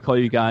just going to call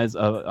you guys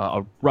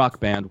a rock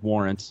band,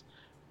 Warrant.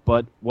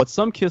 But what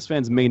some Kiss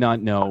fans may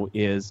not know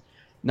is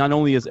not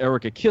only is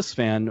Eric a Kiss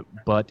fan,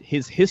 but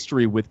his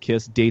history with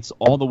Kiss dates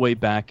all the way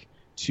back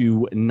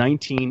to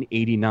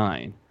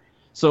 1989.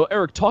 So,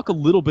 Eric, talk a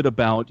little bit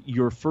about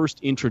your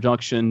first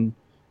introduction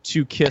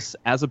to Kiss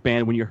as a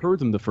band when you heard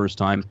them the first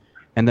time,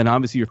 and then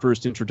obviously your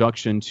first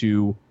introduction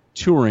to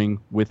touring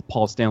with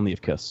Paul Stanley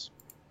of Kiss.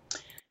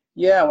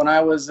 Yeah, when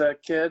I was a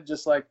kid,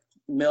 just like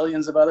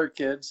millions of other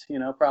kids,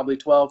 probably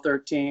 12,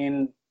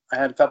 13, I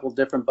had a couple of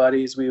different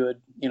buddies. We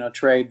would,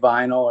 trade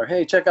vinyl or,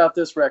 hey, check out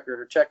this record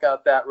or check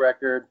out that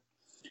record.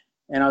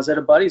 And I was at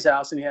a buddy's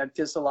house and he had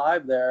Kiss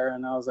Alive there.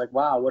 And I was like,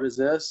 wow, what is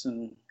this?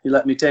 And he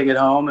let me take it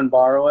home and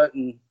borrow it.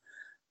 And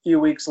a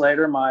few weeks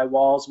later, my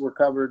walls were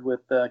covered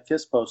with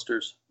Kiss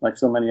posters, like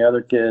so many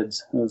other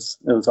kids. It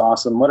was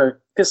awesome. What a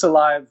Kiss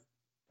Alive.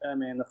 I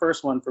mean, the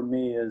first one for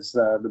me is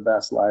the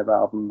best live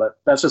album, but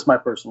that's just my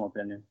personal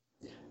opinion.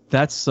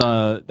 That's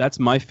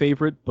my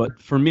favorite,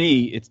 but for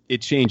me,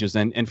 it changes,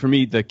 and for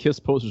me, the Kiss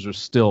posters are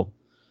still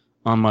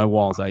on my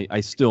walls.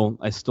 I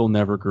still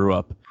never grew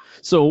up.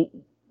 So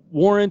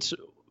Warrant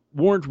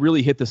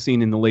really hit the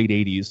scene in the late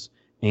 '80s,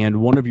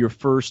 and one of your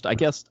first, I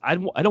guess, I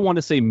don't want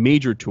to say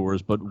major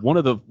tours, but one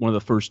of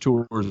the first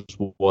tours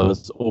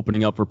was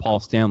opening up for Paul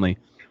Stanley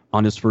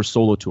on his first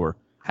solo tour.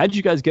 How did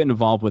you guys get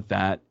involved with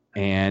that,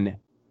 and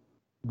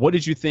what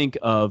did you think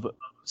of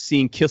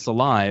seeing Kiss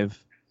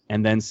Alive?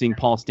 And then seeing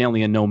Paul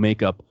Stanley in no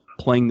makeup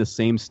playing the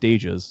same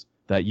stages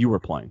that you were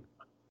playing?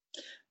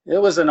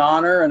 It was an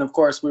honor, and of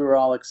course we were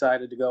all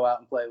excited to go out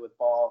and play with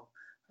Paul.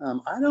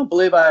 I don't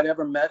believe I had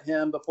ever met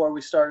him before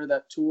we started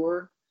that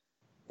tour.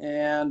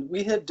 And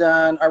we had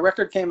done, our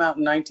record came out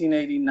in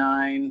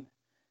 1989.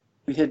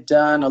 We had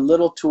done a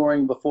little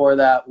touring before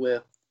that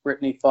with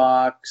Brittany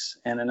Fox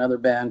and another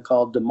band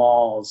called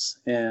DeMalls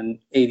in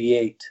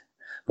 '88.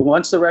 But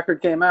once the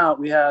record came out,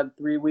 we had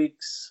 3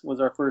 weeks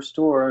was our first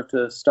tour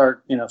to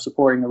start,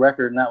 supporting the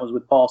record. And that was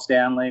with Paul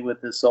Stanley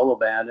with his solo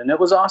band. And it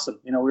was awesome.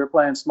 We were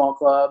playing small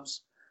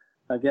clubs,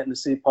 getting to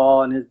see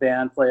Paul and his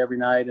band play every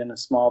night in a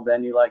small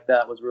venue like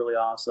that was really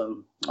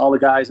awesome. All the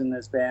guys in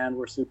this band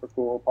were super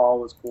cool. Paul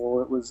was cool.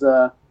 It was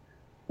a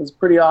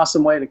pretty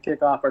awesome way to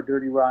kick off our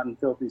Dirty, Rotten,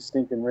 Filthy,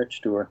 Stinking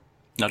Rich tour.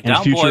 Now, And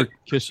Down future Boy,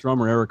 Kiss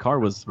drummer Eric Carr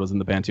was in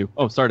the band too.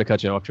 Oh, sorry to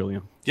cut you off,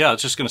 Julian. yeah, I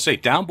was just going to say,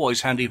 Down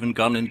Boys hadn't even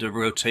gone into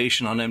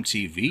rotation on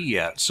MTV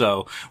yet.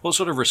 So what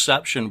sort of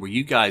reception were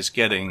you guys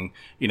getting,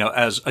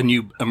 as a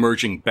new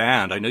emerging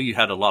band? I know you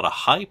had a lot of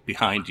hype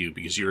behind you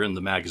because you're in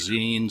the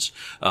magazines.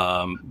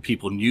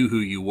 People knew who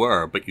you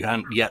were, but you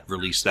hadn't yet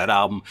released that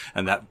album,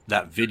 and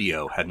that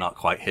video had not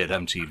quite hit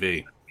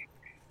MTV.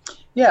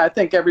 Yeah, I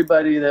think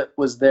everybody that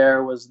was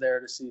there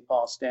to see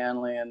Paul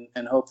Stanley,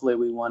 and hopefully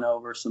we won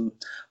over some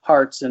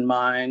hearts and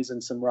minds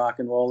and some rock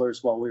and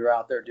rollers while we were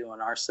out there doing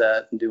our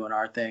set and doing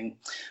our thing.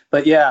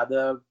 But yeah,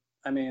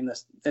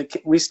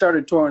 we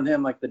started touring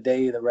him like the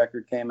day the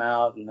record came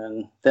out,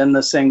 and then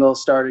the single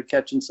started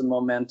catching some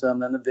momentum.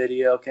 Then the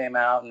video came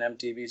out, and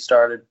MTV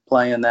started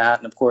playing that,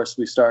 and of course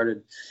we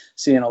started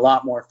seeing a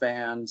lot more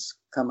fans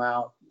come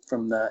out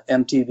from the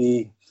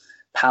MTV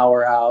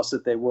powerhouse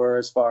that they were,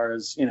 as far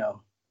as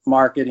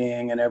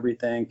marketing and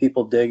everything.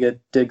 People dig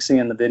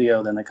seeing the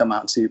video, then they come out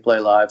and see you play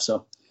live.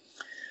 So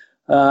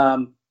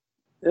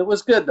it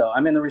was good though. I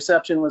mean, the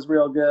reception was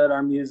real good.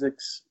 Our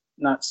music's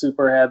not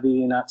super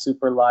heavy, not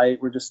super light.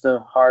 We're just a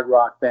hard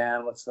rock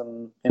band with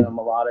some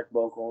melodic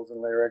vocals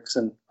and lyrics.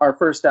 And our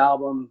first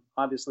album,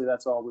 obviously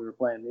that's all we were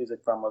playing music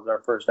from, was our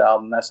first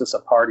album. That's just a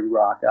party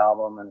rock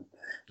album, and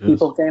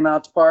people came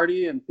out to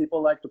party, and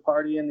people like to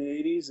party in the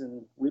 80s,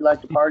 and we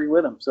like to party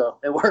with them. So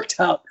it worked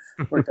out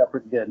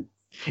pretty good.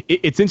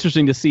 It's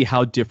interesting to see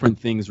how different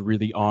things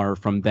really are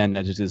from then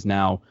as it is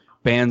now.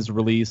 Bands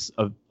release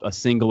a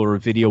single or a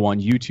video on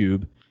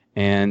YouTube,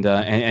 and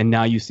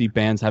now you see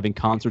bands having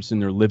concerts in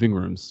their living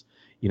rooms.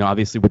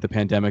 Obviously with the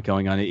pandemic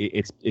going on,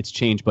 it's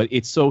changed. But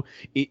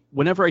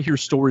whenever I hear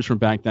stories from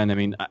back then, I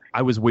mean,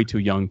 I was way too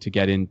young to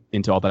get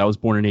into all that. I was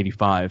born in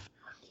 '85,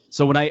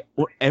 so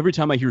every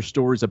time I hear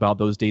stories about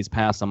those days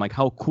past, I'm like,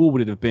 how cool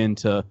would it have been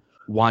to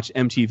watch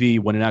MTV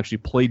when it actually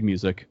played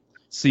music,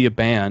 see a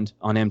band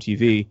on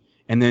MTV,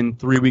 and then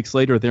 3 weeks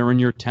later, they're in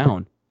your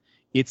town.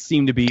 It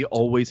seemed to be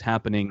always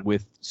happening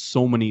with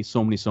so many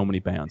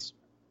bands.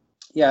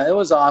 Yeah, it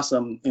was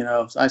awesome.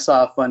 I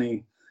saw a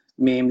funny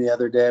meme the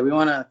other day. We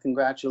want to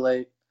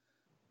congratulate,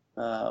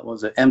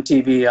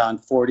 MTV on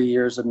 40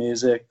 years of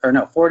music,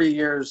 40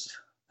 years,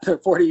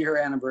 40-year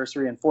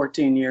anniversary and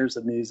 14 years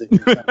of music.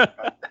 Because,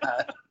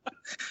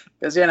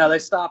 they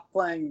stopped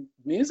playing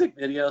music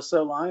videos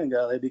so long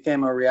ago. They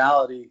became a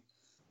reality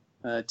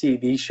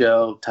TV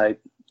show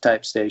type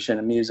station,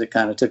 and music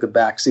kind of took a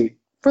backseat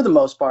for the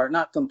most part,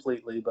 not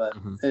completely, but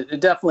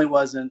it definitely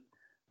wasn't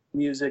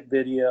music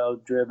video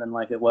driven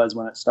like it was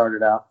when it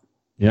started out.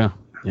 Yeah.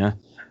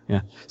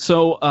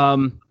 So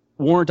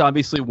Warrant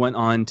obviously went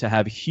on to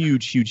have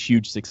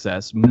huge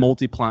success,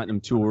 multi-platinum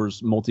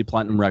tours,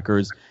 multi-platinum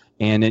records,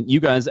 and then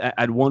you guys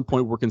at one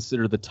point were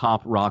considered the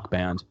top rock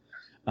band.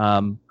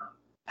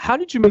 How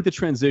did you make the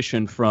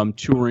transition from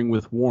touring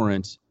with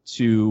Warrant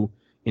to,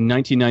 in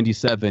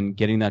 1997,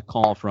 getting that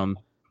call from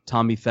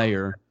Tommy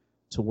Thayer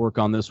to work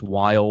on this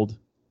wild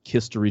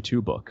History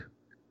 2 book?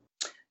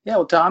 Yeah,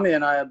 well, Tommy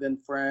and I have been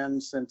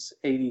friends since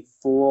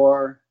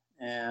 '84,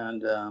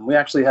 and we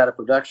actually had a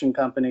production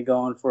company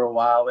going for a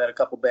while. We had a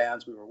couple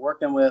bands we were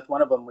working with.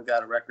 One of them we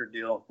got a record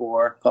deal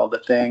for called The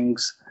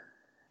Things.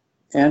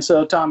 And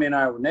so Tommy and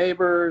I were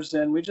neighbors,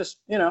 and we just,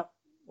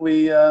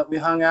 we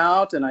hung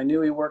out, and I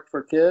knew he worked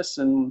for Kiss,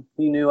 and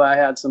he knew I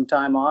had some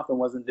time off and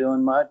wasn't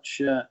doing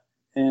much.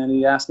 And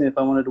he asked me if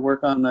I wanted to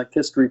work on the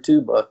History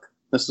 2 book.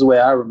 This is the way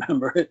I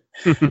remember it.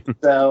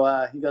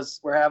 So he goes,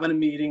 we're having a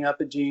meeting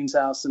up at Gene's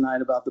house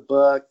tonight about the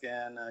book,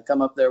 and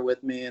come up there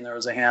with me. And there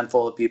was a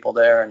handful of people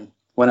there, and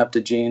went up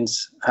to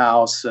Gene's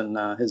house, and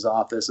his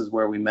office is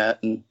where we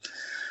met, and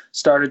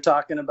started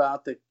talking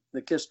about the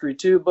History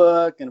 2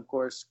 book, and of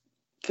course,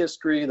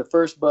 History, the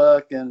first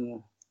book,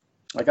 and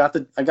I got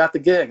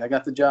the gig. I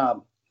got the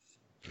job.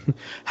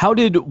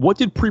 What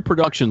did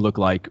pre-production look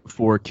like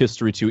for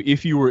History 2,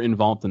 if you were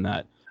involved in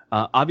that?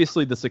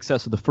 Obviously, the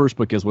success of the first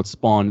book is what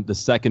spawned the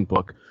second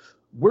book.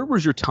 Where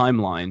was your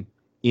timeline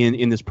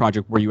in this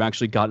project where you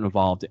actually got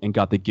involved and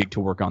got the gig to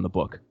work on the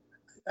book?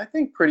 I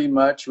think pretty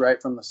much right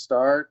from the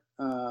start.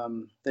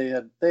 They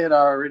had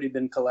already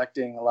been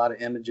collecting a lot of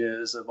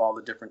images of all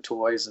the different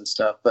toys and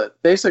stuff. But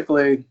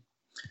basically,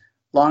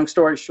 long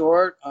story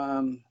short,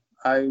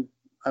 I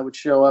would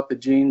show up at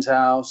Gene's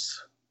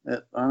house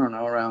at,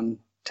 around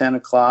 10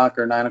 o'clock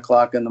or 9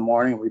 o'clock in the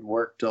morning. We'd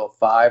work till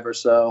 5 or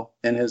so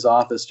in his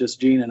office,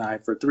 just Gene and I,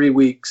 for 3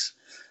 weeks.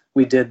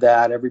 We did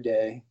that every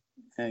day,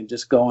 and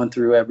just going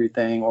through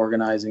everything,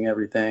 organizing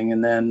everything.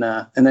 And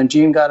then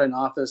Gene got an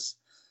office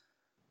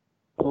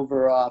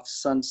over off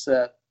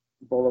Sunset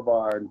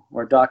Boulevard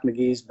where Doc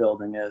McGee's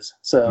building is.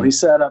 So he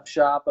set up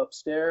shop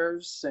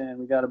upstairs, and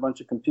we got a bunch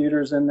of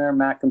computers in there,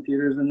 Mac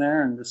computers in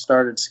there, and just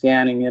started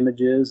scanning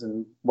images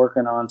and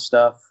working on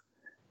stuff.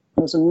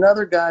 There was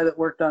another guy that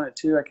worked on it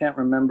too. I can't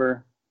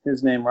remember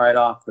his name right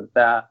off the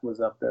bat, was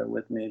up there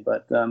with me.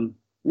 But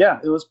yeah,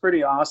 it was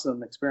pretty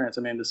awesome experience.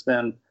 I mean, to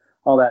spend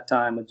all that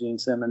time with Gene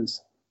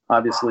Simmons,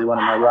 obviously one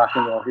of my rock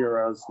and roll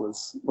heroes,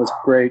 was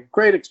great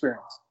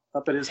experience.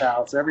 up at his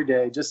house every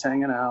day, just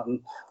hanging out, and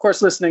of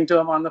course listening to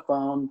him on the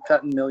phone,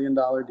 cutting $1 million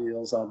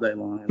deals all day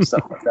long and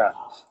stuff like that.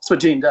 That's what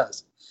Gene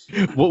does.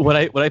 What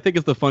I think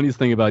is the funniest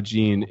thing about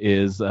Gene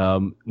is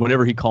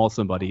whenever he calls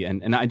somebody,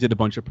 and I did a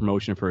bunch of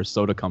promotion for a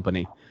soda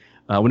company.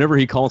 Whenever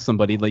he calls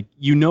somebody, like,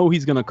 you know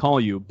he's going to call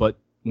you, but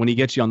when he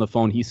gets you on the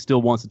phone, he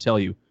still wants to tell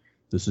you,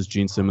 this is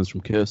Gene Simmons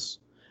from KISS.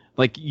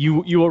 Like,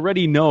 you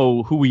already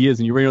know who he is,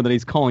 and you already know that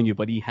he's calling you,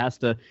 but he has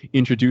to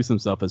introduce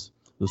himself as,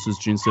 this is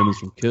Gene Simmons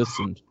from KISS,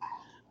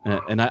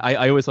 and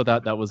I always thought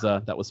that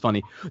was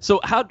funny. So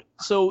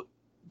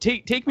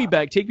take me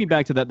back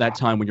to that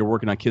time when you're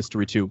working on Kiss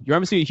Story 2. You're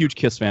obviously a huge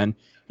Kiss fan.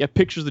 You have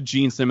pictures of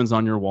Gene Simmons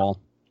on your wall,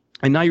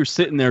 and now you're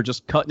sitting there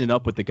just cutting it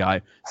up with the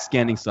guy,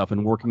 scanning stuff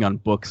and working on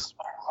books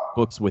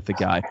with the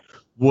guy.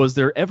 Was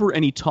there ever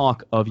any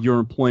talk of your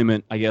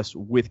employment, I guess,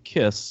 with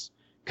Kiss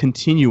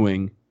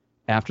continuing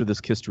after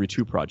this Kiss Story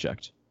 2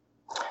 project?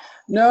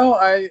 No,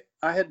 I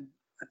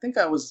think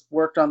I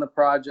worked on the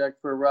project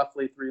for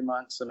roughly 3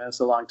 months. I mean, it's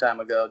a long time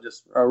ago,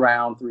 just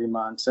around 3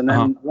 months. And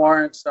then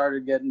Warrant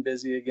started getting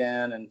busy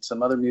again, and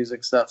some other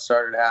music stuff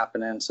started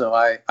happening. So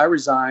I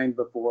resigned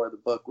before the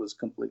book was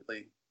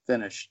completely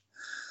finished.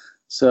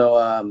 So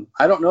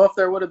I don't know if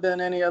there would have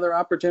been any other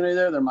opportunity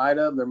there. There might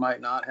have, there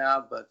might not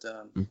have. But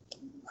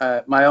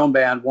my own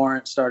band,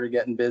 Warrant, started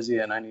getting busy,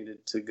 and I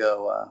needed to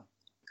go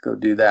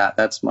do that.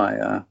 That's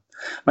my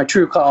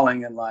true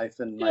calling in life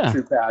and my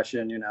true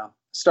passion, you know.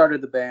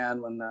 Started the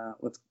band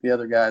with the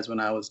other guys when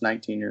I was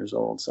 19 years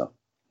old. So,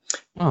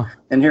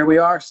 and here we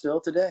are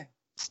still today.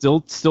 Still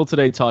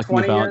today talking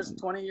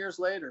 20 years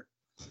later.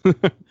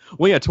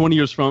 Well, yeah, 20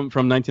 years from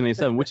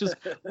 1987,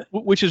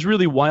 which is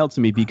really wild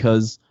to me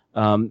because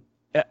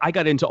I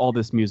got into all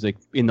this music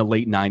in the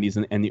late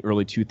 90s and the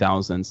early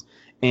 2000s,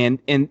 and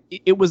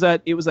it was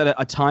at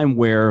a time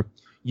where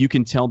you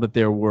can tell that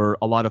there were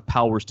a lot of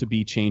powers to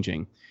be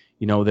changing.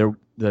 You know,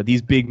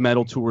 these big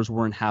metal tours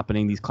weren't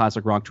happening. These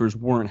classic rock tours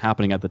weren't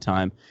happening at the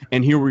time.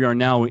 And here we are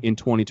now in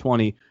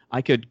 2020.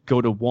 I could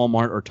go to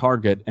Walmart or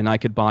Target and I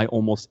could buy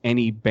almost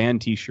any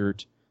band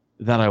T-shirt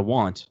that I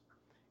want,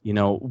 you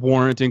know,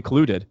 Warrant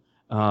included.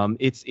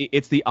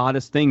 It's the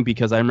oddest thing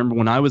because I remember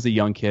when I was a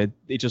young kid,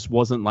 it just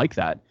wasn't like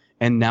that.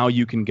 And now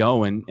you can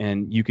go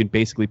and you can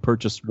basically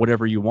purchase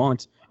whatever you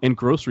want, and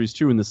groceries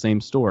too in the same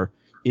store.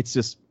 It's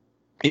just,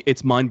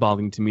 it's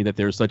mind-boggling to me that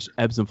there's such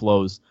ebbs and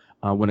flows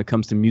when it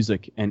comes to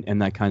music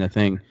and that kind of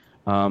thing.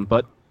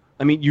 But,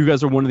 I mean, you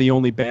guys are one of the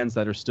only bands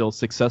that are still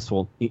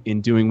successful in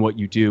doing what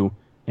you do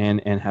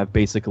and have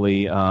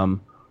basically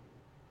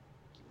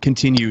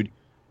continued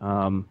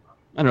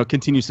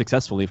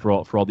successfully for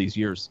all these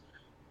years.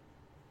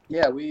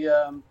 Yeah, we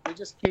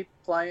just keep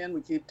playing.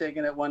 We keep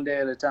taking it one day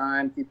at a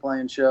time, keep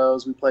playing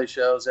shows. We play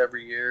shows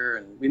every year,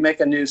 and we make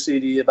a new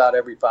CD about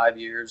every 5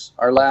 years.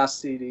 Our last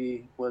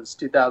CD was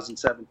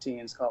 2017.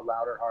 It's called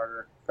Louder,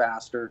 Harder,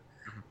 Faster.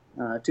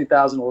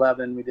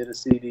 2011, we did a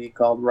CD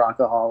called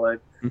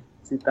Rockaholic.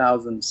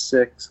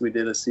 2006, we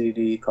did a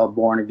CD called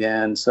Born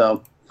Again.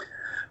 So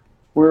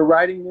we're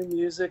writing new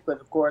music,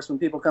 but of course, when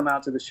people come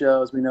out to the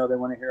shows, we know they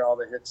want to hear all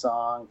the hit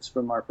songs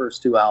from our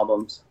first 2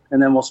 albums.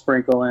 And then we'll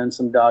sprinkle in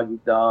some Dog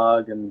Eat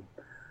Dog and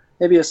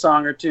maybe a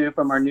song or 2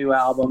 from our new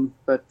album.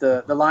 But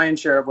the lion's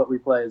share of what we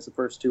play is the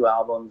first 2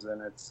 albums,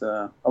 and it's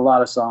a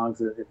lot of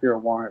songs. If you're a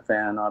Warrant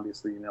fan,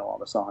 obviously you know all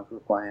the songs we're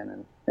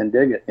playing and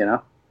dig it, you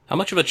know? How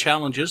much of a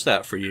challenge is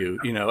that for you,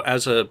 you know,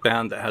 as a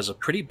band that has a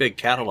pretty big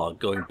catalog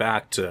going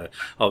back to,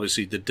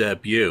 obviously, the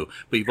debut,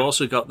 but you've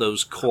also got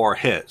those core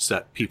hits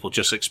that people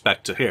just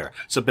expect to hear.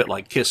 It's a bit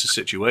like Kiss's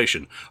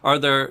situation. Are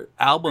there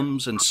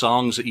albums and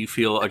songs that you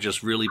feel are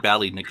just really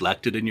badly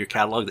neglected in your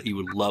catalog that you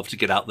would love to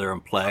get out there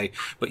and play,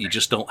 but you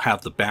just don't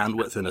have the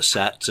bandwidth in a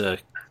set to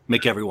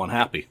make everyone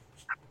happy?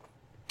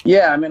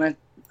 Yeah, I mean, I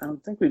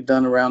think we've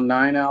done around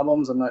 9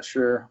 albums. I'm not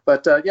sure.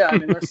 But, yeah, I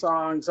mean, there's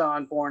songs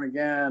on Born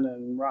Again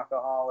and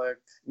Rockaholic,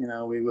 you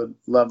know, we would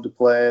love to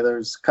play.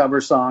 There's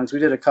cover songs. We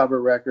did a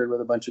cover record with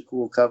a bunch of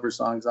cool cover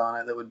songs on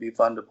it that would be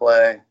fun to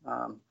play.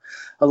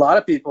 A lot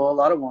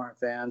of Warrant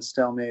fans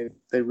tell me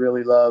they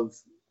really love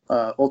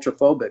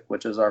Ultraphobic,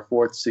 which is our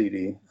 4th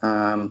CD.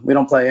 We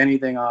don't play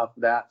anything off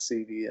that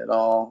CD at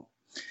all.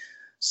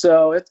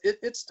 So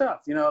it's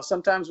tough. You know,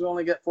 sometimes we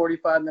only get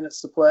 45 minutes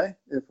to play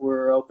if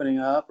we're opening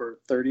up, or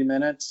 30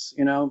 minutes,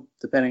 you know,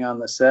 depending on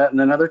the set. And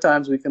then other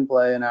times we can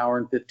play an hour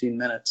and 15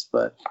 minutes.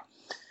 But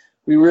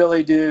we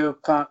really do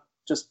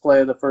just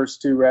play the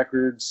first 2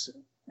 records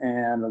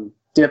and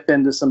dip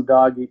into some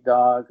Dog Eat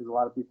Dog, because a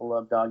lot of people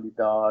love Dog Eat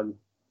Dog.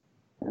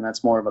 And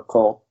that's more of a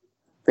cult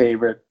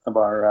favorite of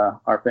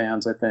our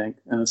fans, I think.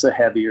 And it's a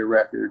heavier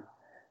record.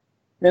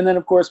 And then,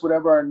 of course,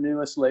 whatever our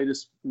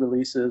latest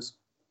release is,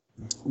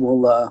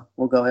 we'll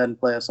go ahead and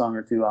play a song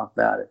or 2 off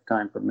that if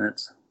time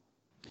permits.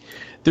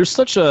 There's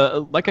such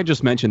a, like I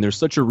just mentioned, there's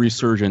such a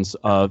resurgence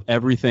of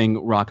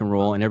everything rock and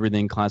roll and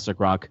everything classic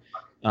rock.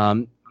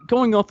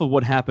 Going off of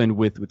what happened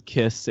with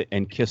Kiss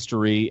and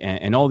Kisstory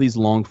and all these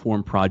long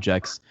form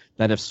projects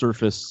that have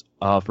surfaced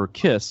for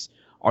Kiss,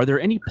 are there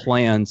any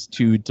plans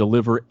to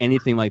deliver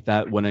anything like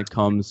that when it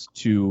comes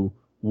to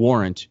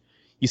Warrant?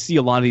 you see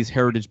a lot of these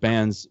heritage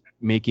bands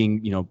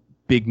making,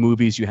 big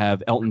movies. You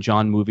have Elton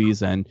John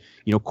movies and,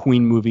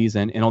 Queen movies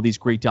and all these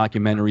great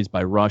documentaries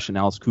by Rush and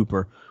Alice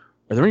Cooper.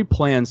 Are there any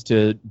plans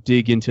to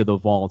dig into the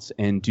vaults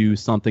and do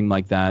something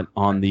like that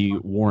on the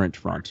Warrant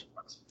front?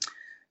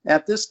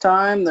 At this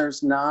time,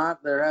 there's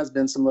not. There has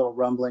been some little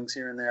rumblings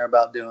here and there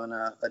about doing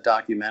a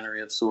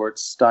documentary of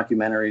sorts,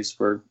 documentaries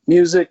for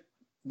music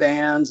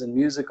bands and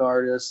music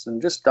artists,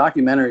 and just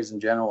documentaries in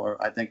general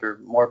I think are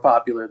more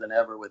popular than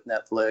ever with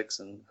Netflix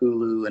and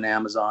Hulu and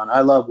Amazon.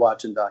 I love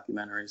watching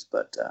documentaries,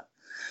 but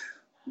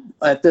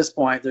at this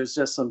point, there's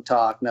just some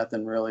talk,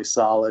 nothing really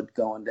solid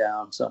going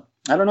down. So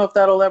I don't know if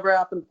that'll ever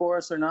happen for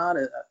us or not.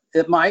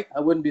 It might. I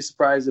wouldn't be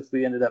surprised if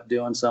we ended up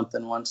doing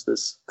something once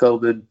this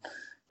COVID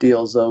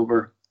deal's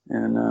over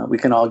and we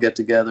can all get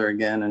together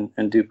again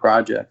and do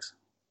projects.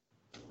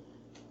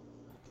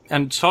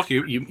 And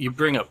you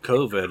bring up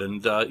COVID,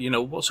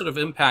 and what sort of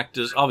impact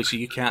is, obviously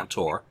you can't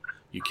tour,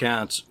 you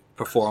can't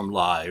perform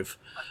live.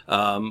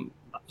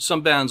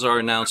 Some bands are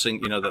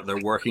announcing, that they're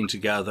working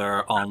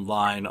together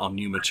online on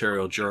new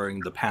material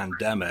during the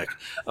pandemic.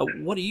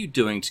 What are you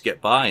doing to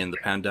get by in the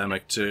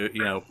pandemic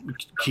to,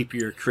 keep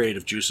your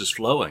creative juices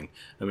flowing?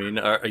 I mean,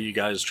 are you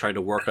guys trying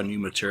to work on new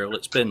material?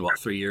 It's been,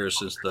 3 years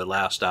since the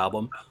last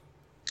album?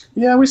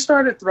 Yeah, we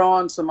started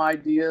throwing some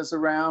ideas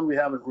around. We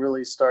haven't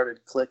really started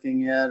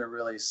clicking yet or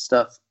really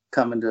stuff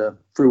coming to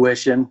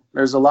fruition.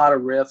 There's a lot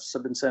of riffs.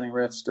 I've been sending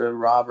riffs to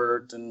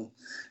Robert and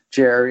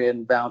Jerry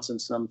and bouncing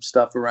some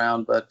stuff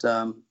around, but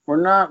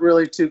we're not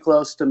really too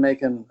close to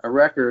making a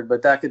record,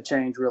 but that could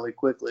change really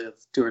quickly if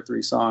 2 or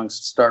 3 songs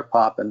start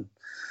popping.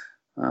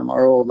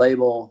 Our old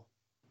label,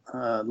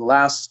 the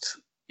last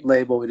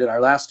label we did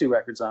our last 2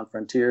 records on,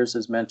 Frontiers,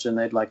 has mentioned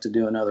they'd like to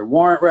do another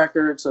Warrant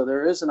record, so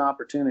there is an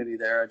opportunity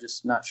there. I'm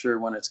just not sure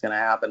when it's going to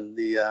happen.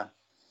 The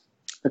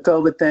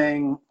COVID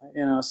thing,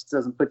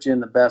 doesn't put you in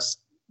the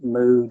best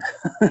mood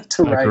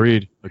to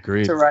Agreed.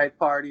 write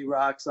party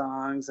rock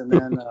songs, and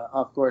then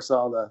of course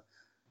all the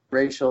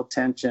racial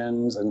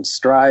tensions and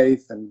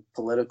strife and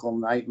political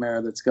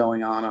nightmare that's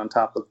going on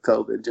top of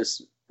COVID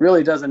just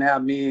really doesn't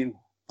have me.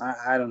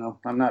 I don't know.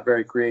 I'm not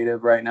very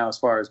creative right now as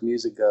far as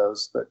music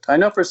goes, but I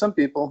know for some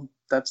people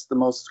that's the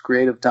most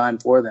creative time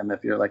for them.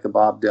 If you're like a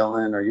Bob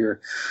Dylan, or you're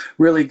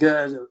really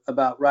good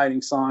about writing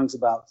songs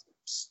about,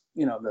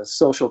 the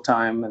social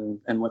time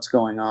and what's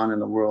going on in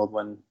the world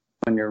when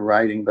you're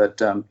writing. But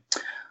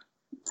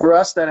for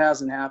us, that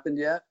hasn't happened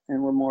yet.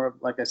 And we're more,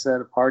 like I said,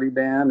 a party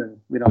band, and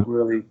we don't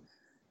really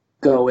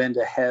go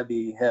into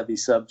heavy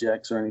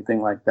subjects or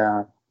anything like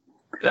that.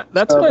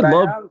 That's what I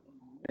love.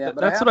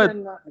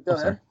 Go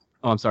ahead.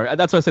 Oh, I'm sorry.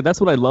 That's what I said. That's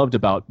what I loved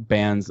about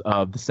bands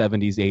of the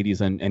 70s,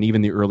 80s, and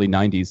even the early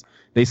 90s.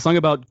 They sung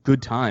about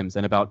good times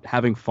and about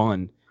having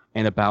fun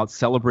and about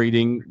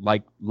celebrating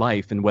like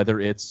life, and whether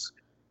it's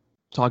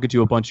talking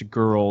to a bunch of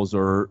girls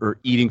or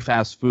eating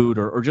fast food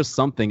or just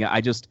something.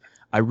 I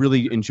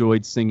really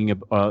enjoyed listening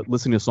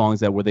to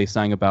songs where they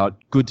sang about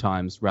good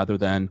times rather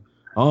than,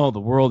 oh,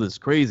 the world is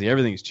crazy,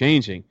 everything's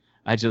changing.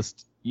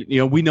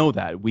 We know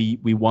that.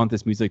 We want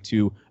this music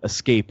to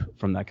escape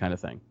from that kind of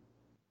thing.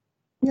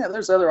 Yeah,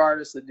 there's other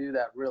artists that do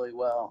that really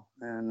well,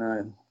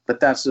 and but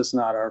that's just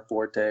not our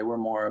forte. We're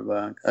more of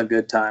a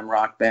good time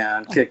rock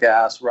band,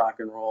 kick-ass rock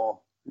and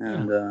roll,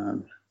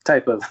 and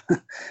type of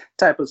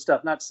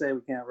stuff. Not to say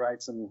we can't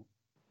write some,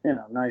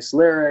 nice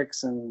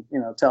lyrics and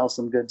tell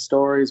some good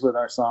stories with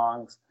our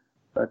songs,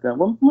 but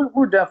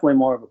we're definitely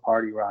more of a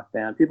party rock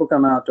band. People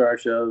come out to our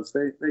shows,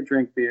 they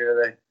drink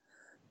beer,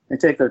 they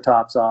take their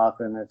tops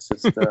off, and it's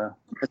just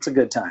it's a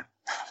good time.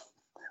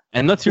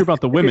 And let's hear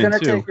about the women,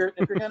 too.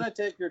 If you're going to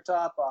take your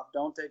top off,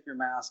 don't take your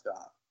mask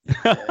off.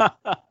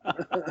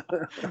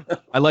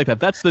 I like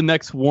that. That's the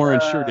next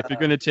Warrant shirt. If you're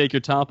going to take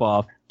your top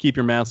off, keep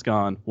your mask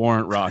on.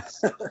 Warrant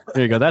rocks.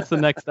 There you go. That's the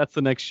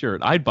next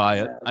shirt. I'd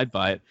buy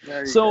it.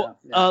 So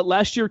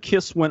last year,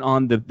 Kiss went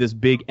on this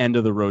big end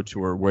of the road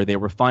tour where they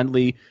were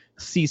finally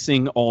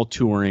ceasing all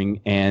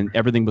touring and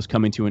everything was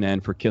coming to an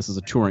end for Kiss as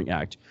a touring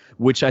act,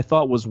 which I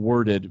thought was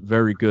worded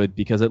very good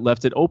because it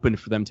left it open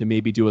for them to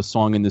maybe do a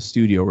song in the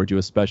studio or do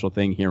a special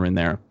thing here and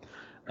there.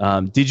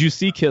 Did you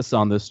see Kiss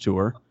on this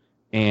tour?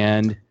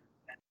 And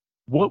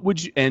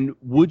would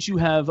you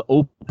have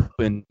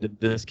opened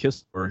this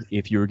Kiss tour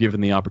if you were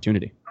given the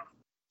opportunity?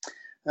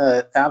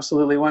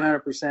 Absolutely,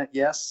 100%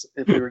 yes,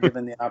 if we were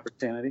given the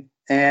opportunity.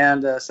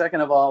 And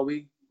second of all,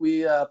 we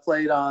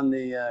played on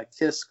the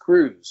Kiss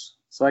cruise.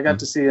 So I got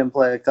to see him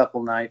play a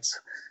couple nights,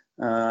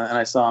 and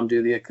I saw him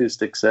do the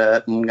acoustic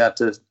set and got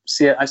to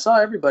see it. I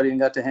saw everybody and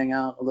got to hang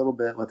out a little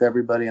bit with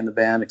everybody in the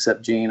band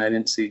except Gene. I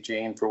didn't see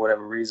Gene for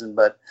whatever reason,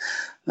 but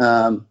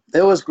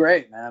it was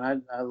great,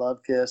 man. I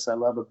love Kiss. I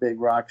love a big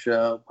rock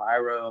show,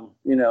 Pyro.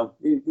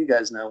 You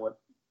guys know what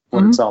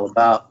it's all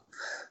about.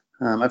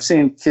 I've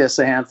seen Kiss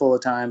a handful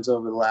of times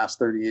over the last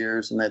 30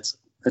 years, and it's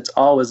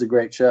always a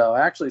great show.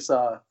 I actually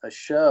saw a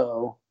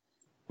show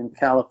in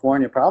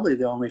California, probably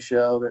the only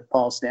show that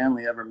Paul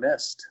Stanley ever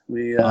missed.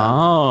 We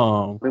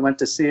went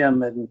to see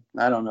him in,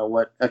 I don't know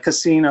what, a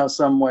casino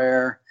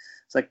somewhere.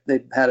 It's like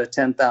they had a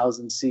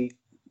 10,000 seat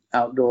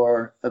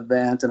outdoor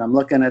event, and I'm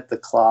looking at the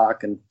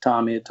clock, and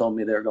Tommy had told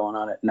me they were going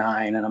on at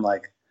 9, and I'm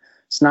like,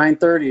 it's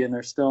 9:30 and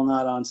they're still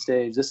not on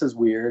stage. This is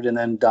weird. And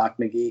then Doc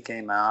McGee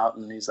came out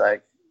and he's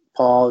like,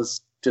 Paul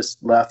has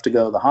just left to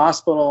go to the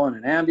hospital in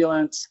an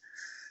ambulance.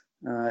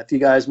 If you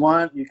guys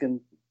want, we can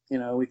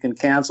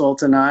cancel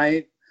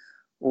tonight,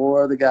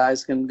 or the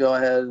guys can go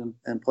ahead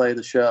and play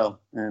the show.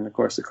 And of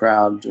course the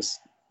crowd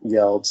just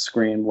yelled,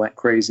 screamed, went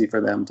crazy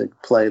for them to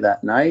play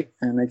that night.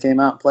 And they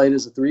came out and played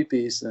as a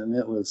 3-piece, and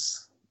it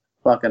was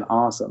fucking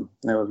awesome.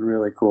 It was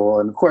really cool.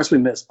 And of course we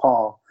missed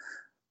Paul,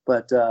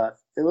 but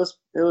it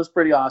was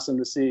pretty awesome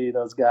to see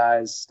those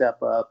guys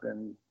step up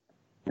and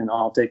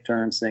all take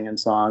turns singing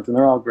songs. And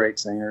they're all great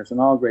singers and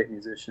all great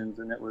musicians.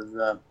 And it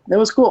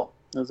was cool.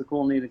 It was a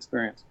cool, neat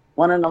experience.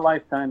 One in a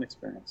lifetime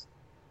experience.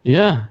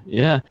 Yeah.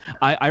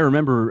 I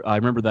remember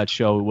that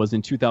show. It was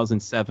in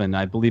 2007.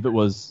 I believe it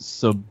was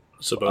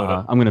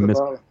Sabota. I'm gonna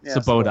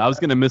Sabota. I was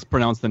gonna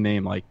mispronounce the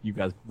name, like you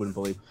guys wouldn't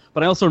believe.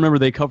 But I also remember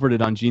they covered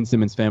it on Gene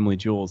Simmons' Family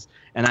Jewels,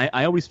 and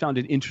I always found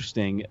it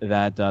interesting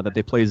that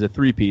they play as a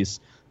 3-piece,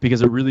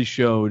 because it really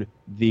showed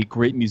the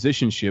great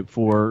musicianship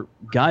for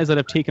guys that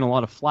have taken a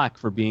lot of flack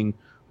for being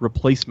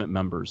replacement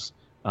members.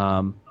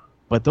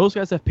 But those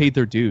guys have paid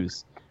their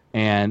dues,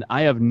 and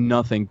I have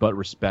nothing but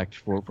respect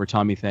for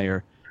Tommy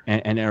Thayer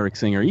and Eric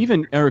Singer.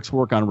 Even Eric's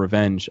work on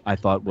Revenge, I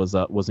thought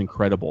was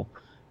incredible.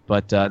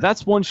 But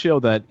that's one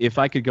show that if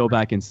I could go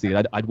back and see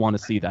it, I'd want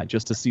to see that,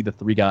 just to see the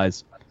 3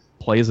 guys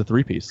play as a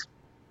 3-piece.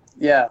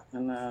 Yeah,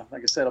 and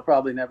like I said, it'll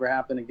probably never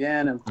happen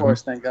again. And of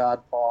course, thank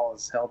God Paul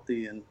is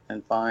healthy and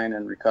fine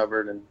and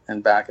recovered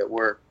and back at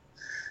work.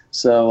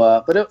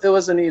 So, but it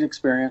was a neat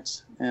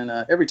experience. And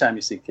every time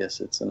you see Kiss,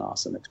 it's an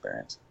awesome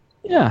experience.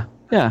 Yeah.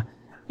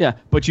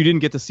 But you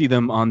didn't get to see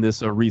them on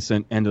this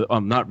recent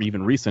not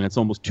even recent. It's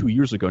almost 2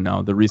 years ago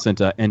now. The recent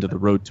end of the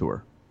road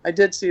tour. I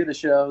did see the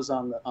shows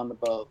on the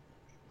boat,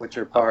 which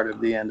are part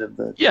of the end of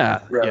the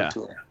road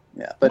tour.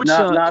 Yeah, but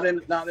not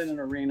in an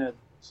arena.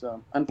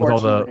 So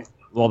unfortunately,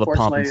 with all the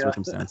pomp and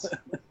circumstance.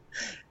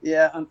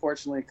 Yeah,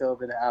 unfortunately,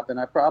 COVID happened.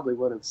 I probably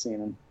would have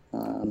seen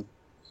them.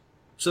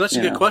 So that's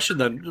a good question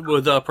then,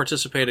 with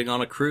participating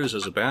on a cruise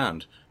as a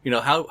band.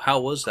 How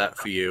was that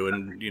for you,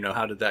 and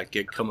how did that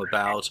gig come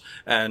about,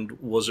 and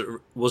was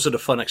it a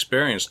fun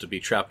experience to be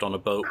trapped on a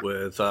boat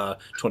with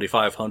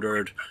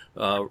 2,500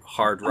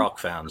 hard rock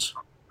fans?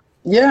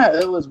 Yeah,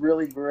 it was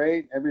really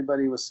great.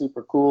 Everybody was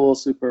super cool,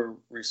 super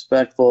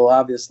respectful.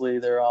 Obviously,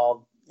 they're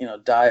all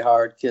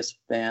diehard Kiss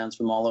fans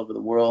from all over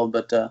the world.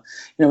 But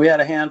we had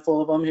a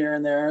handful of them here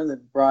and there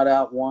that brought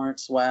out Warrant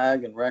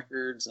swag and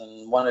records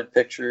and wanted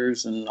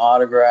pictures and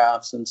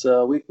autographs, and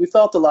so we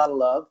felt a lot of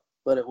love.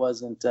 But it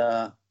wasn't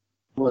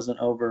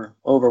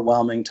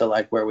overwhelming to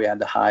like where we had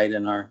to hide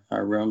in our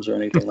rooms or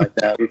anything like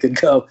that. We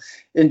could go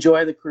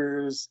enjoy the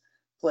cruise,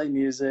 play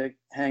music,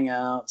 hang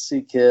out,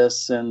 see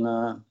Kiss,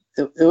 and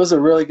it was a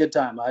really good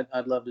time.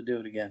 I'd love to do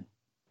it again.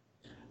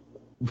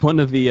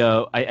 One of the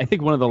I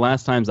think one of the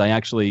last times I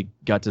actually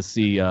got to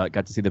see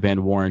the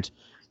band Warrant,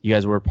 you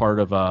guys were part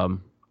of I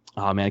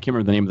can't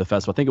remember the name of the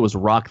festival. I think it was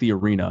Rock the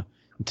Arena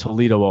in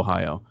Toledo,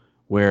 Ohio,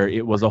 where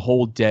it was a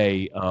whole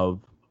day of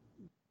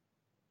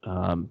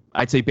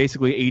I'd say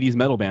basically 80s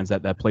metal bands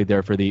that played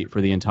there for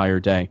the entire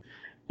day.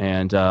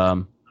 And I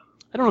don't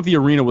know if the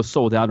arena was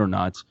sold out or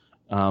not,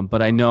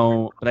 but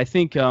I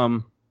think I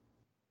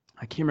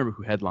can't remember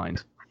who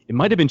headlined. It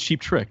might have been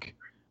Cheap Trick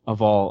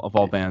of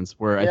all bands.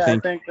 Where I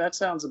think that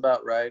sounds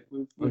about right.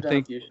 We've done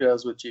a few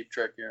shows with Cheap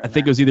Trick here. I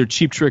think it was either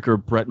Cheap Trick or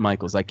Bret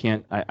Michaels. I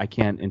can't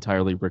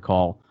entirely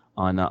recall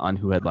on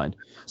who headlined.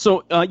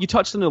 So you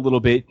touched on it a little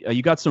bit.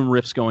 You got some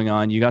riffs going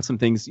on. You got some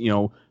things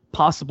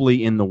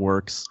possibly in the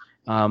works.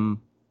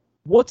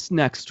 What's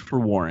next for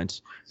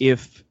Warrant?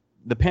 If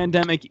the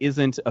pandemic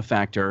isn't a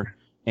factor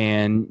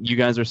and you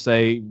guys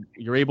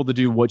you're able to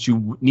do what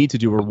you need to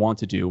do or want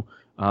to do,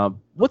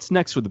 what's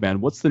next for the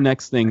band? What's the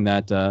next thing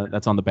that's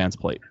on the band's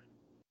plate?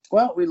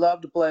 Well, we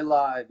love to play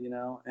live,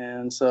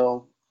 and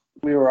so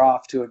we were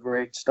off to a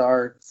great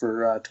start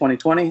for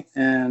 2020,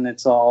 and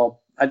it's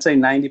all, I'd say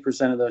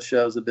 90% of those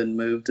shows have been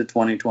moved to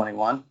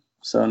 2021.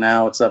 So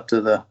now it's up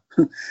to the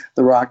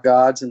rock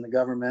gods and the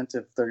government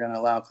if they're going to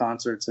allow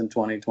concerts in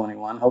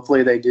 2021.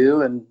 Hopefully they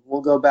do, and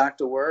we'll go back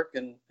to work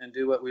and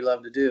do what we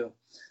love to do,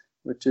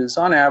 which is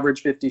on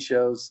average 50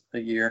 shows a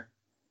year.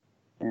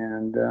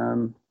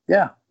 And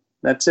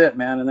that's it,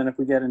 man. And then if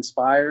we get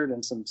inspired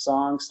and some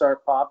songs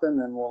start popping,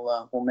 then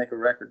we'll make a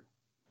record.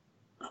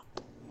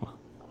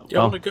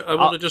 Yeah, I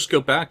want to just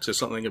go back to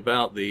something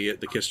about the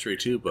History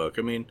 2 book.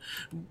 I mean,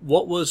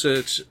 what was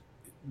it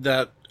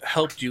that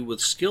helped you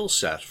with skill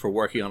set for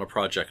working on a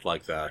project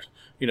like that?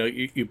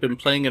 You've been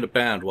playing in a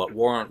band.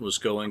 Warrant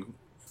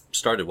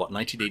started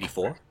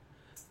 1984?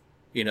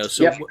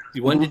 So yeah.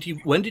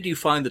 When did you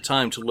find the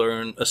time to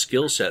learn a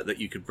skill set that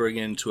you could bring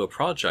into a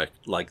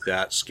project like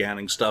that,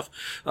 scanning stuff,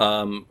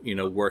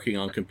 working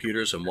on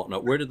computers and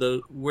whatnot?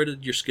 Where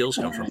did your skills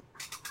come from?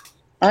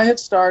 I had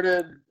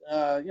started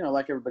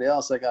like everybody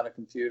else, I got a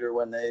computer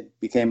when they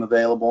became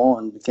available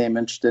and became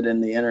interested in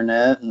the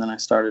internet. And then I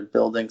started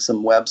building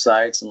some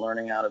websites and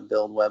learning how to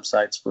build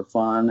websites for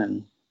fun,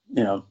 and,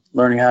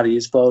 learning how to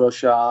use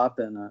Photoshop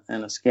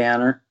and a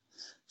scanner.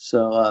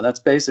 So that's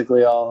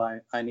basically all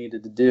I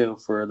needed to do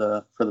for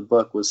the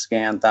book, was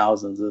scan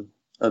thousands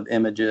of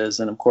images,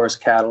 and of course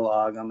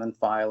catalog them and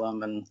file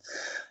them. And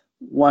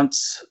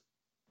once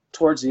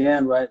towards the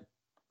end,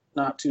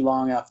 not too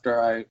long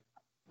after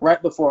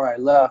right before I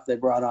left, they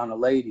brought on a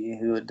lady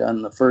who had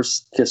done the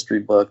first history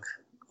book.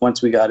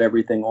 Once we got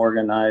everything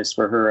organized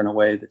for her in a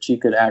way that she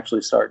could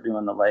actually start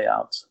doing the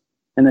layouts.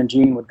 And then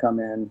Gene would come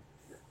in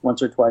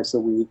once or twice a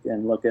week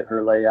and look at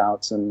her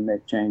layouts and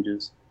make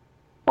changes.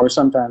 Or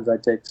sometimes I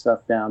take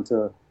stuff down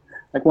to,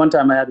 like one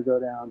time I had to go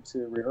down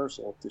to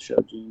rehearsal to show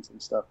Gene some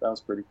stuff. That was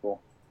pretty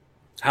cool.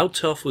 How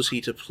tough was he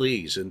to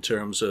please in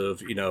terms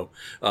of,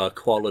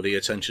 quality,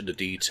 attention to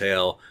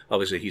detail?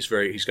 Obviously,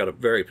 he's got a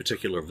very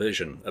particular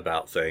vision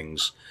about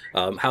things.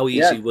 How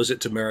easy was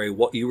it to marry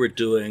what you were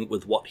doing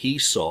with what he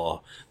saw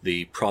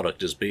the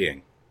product as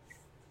being?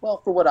 Well,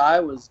 for what I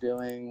was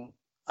doing,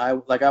 I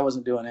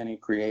wasn't doing any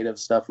creative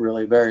stuff,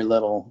 really, very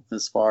little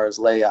as far as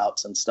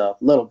layouts and stuff,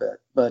 a little bit.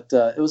 But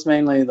it was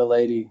mainly the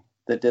lady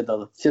that did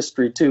the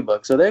History 2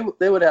 book. So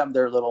they would have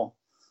their little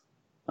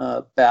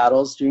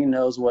battles. Gene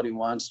knows what he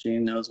wants.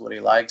 Gene knows what he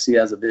likes. He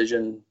has a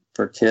vision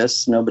for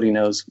Kiss. Nobody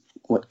knows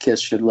what Kiss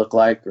should look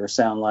like or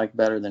sound like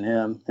better than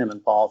him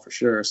and Paul for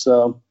sure.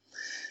 So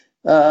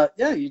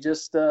you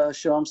just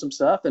show him some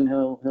stuff, and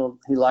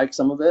he liked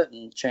some of it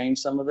and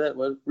changed some of it.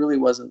 It really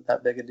wasn't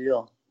that big a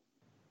deal.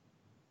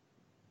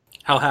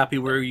 How happy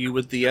were you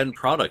with the end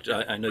product?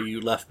 I know you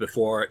left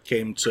before it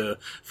came to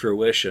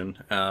fruition.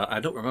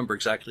 I don't remember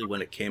exactly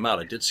when it came out.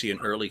 I did see an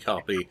early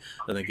copy.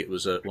 I think it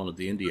was at one of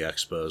the indie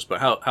expos. But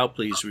how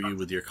pleased were you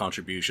with your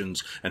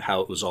contributions and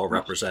how it was all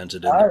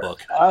represented in the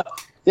book?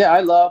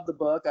 I love the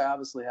book. I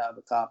obviously have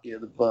a copy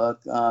of the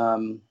book.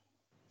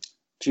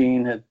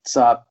 Gene had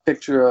saw a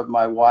picture of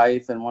my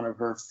wife and one of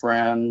her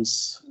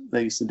friends.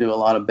 They used to do a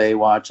lot of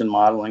Baywatch and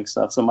modeling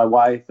stuff. So my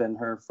wife and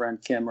her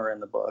friend Kim are in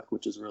the book,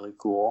 which is really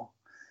cool.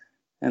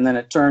 And then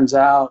it turns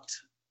out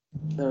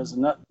there's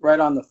right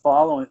on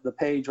the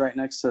page right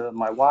next to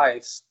my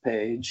wife's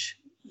page,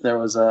 there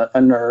was a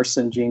nurse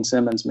in Gene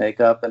Simmons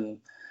makeup, and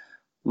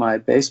my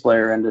bass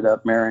player ended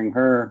up marrying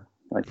her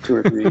like 2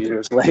 or 3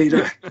 years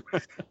later.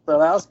 So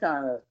that was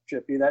kind of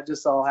trippy. That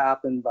just all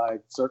happened by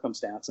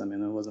circumstance. I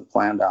mean, it wasn't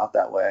planned out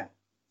that way.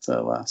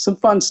 So some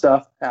fun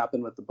stuff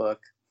happened with the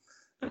book,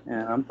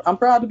 and I'm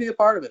proud to be a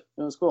part of it.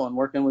 It was cool, and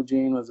working with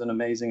Gene was an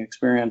amazing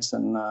experience.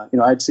 And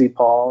I'd see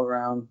Paul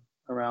around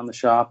the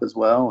shop as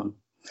well, and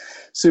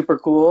super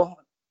cool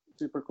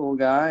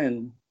guy.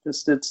 And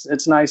just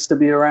it's nice to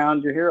be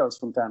around your heroes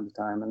from time to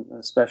time, and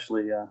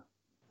especially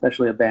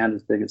a band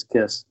as big as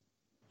Kiss.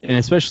 And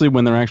especially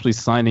when they're actually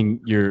signing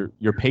your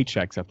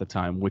paychecks at the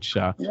time, which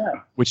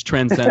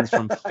transcends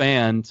from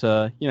fan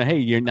to hey,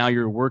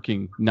 you're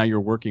working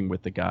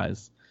with the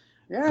guys.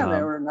 Yeah,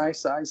 they were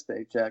nice size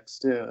paychecks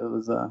too.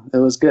 It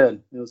was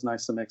good. It was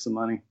nice to make some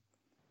money.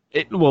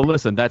 Well,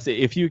 listen,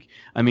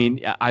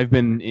 I've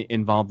been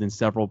involved in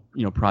several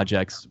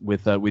projects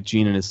with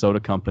Gene and his soda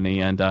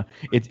company, and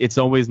it's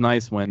always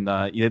nice when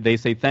they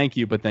say thank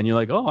you, but then you're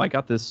like, oh, I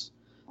got this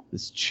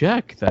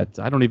check that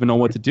I don't even know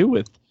what to do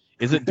with.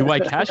 Do I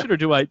cash it or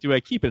do I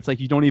keep it? It's like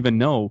you don't even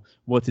know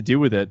what to do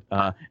with it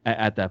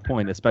at that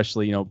point,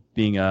 especially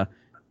being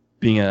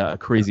a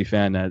crazy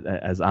fan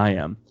as I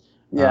am.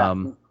 Yeah,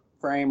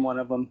 frame one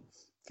of them,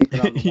 keep it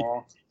on the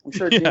wall. I'm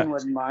sure Gene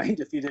wouldn't mind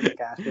if you didn't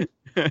cash it.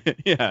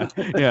 Yeah.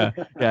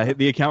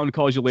 The accountant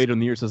calls you later in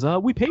the year and says,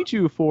 we paid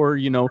you for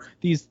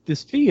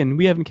this fee and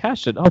we haven't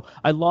cashed it. Oh,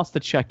 I lost the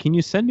check. Can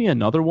you send me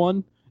another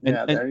one?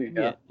 There you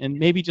go. And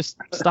maybe just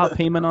stop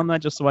payment on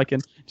that just so I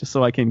can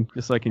hang keep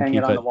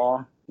it on the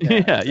wall.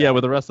 Yeah,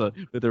 with the rest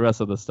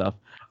of the stuff.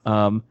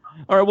 All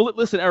right, well,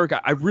 listen, Eric,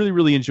 I really,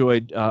 really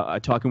enjoyed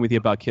talking with you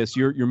about Kiss.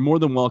 You're more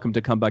than welcome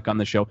to come back on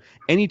the show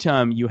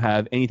anytime you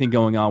have anything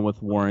going on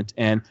with Warrant,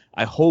 and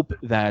I hope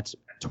that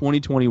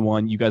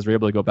 2021 you guys are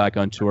able to go back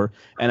on tour,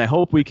 and I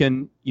hope we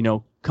can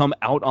come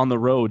out on the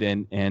road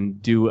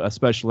and do a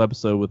special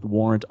episode with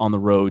Warrant on the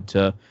road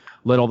to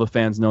let all the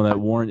fans know that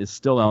Warrant is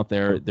still out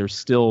there. They're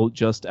still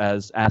just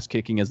as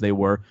ass-kicking as they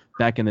were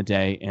back in the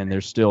day, and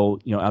they're still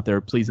out there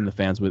pleasing the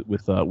fans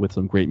with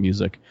some great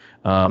music.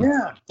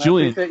 Julian, I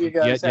appreciate you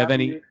guys you have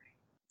any?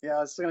 Yeah, I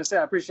was going to say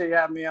I appreciate you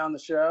having me on the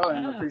show,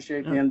 and I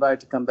appreciate the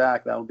invite to come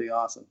back. That would be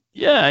awesome.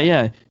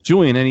 Yeah.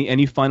 Julian,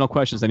 any final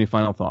questions? Any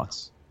final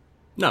thoughts?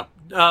 No,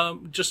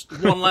 just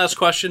one last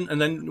question, and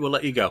then we'll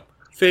let you go.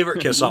 Favorite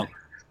Kiss song?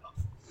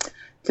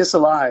 Kiss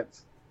Alive.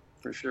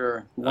 For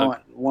sure.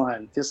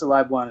 One. Kiss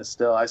Alive 1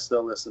 I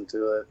still listen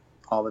to it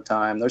all the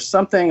time. There's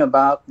something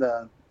about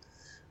the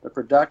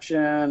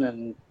production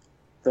and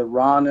the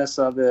rawness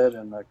of it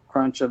and the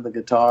crunch of the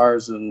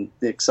guitars and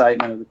the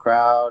excitement of the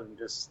crowd, and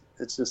it's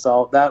just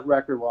all, that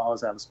record will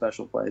always have a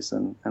special place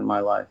in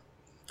my life.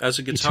 As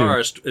a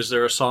guitarist, is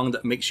there a song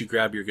that makes you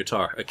grab your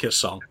guitar, a Kiss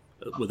song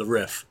with a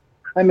riff?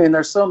 I mean,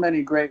 there's so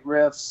many great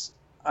riffs.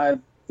 I've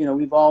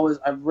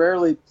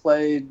rarely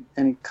played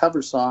any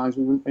cover songs.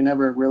 We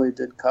never really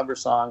did cover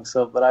songs.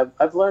 But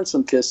I've learned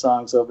some Kiss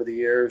songs over the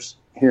years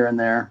here and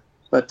there.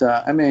 But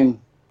I mean,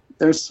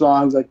 there's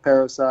songs like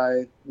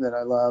Parasite that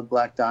I love,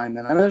 Black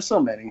Diamond. I mean, there's so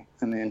many.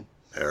 I mean,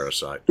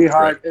 Parasite.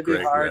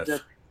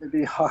 It'd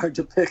be hard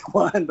to pick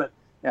one, but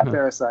yeah,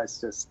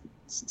 Parasite's just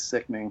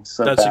sickening.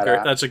 So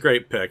that's a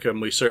great pick,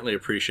 and we certainly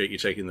appreciate you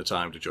taking the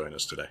time to join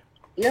us today.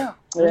 Yeah,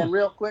 and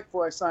real quick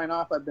before I sign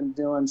off, I've been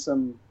doing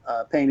some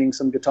painting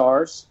some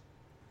guitars,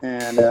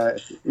 and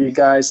you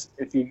guys,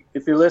 if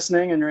you're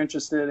listening and you're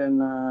interested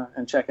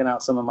in checking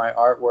out some of my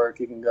artwork,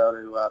 you can go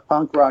to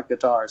Punk Rock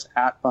Guitars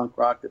at Punk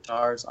Rock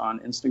Guitars on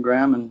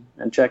Instagram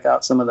and check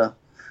out some of the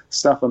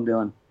stuff I'm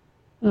doing.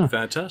 Yeah.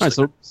 Fantastic.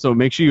 All right, so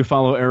make sure you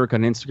follow Eric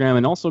on Instagram,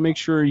 and also make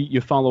sure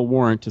you follow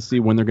Warrant to see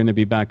when they're going to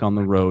be back on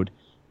the road.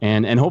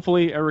 And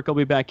hopefully Eric will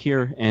be back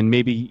here, and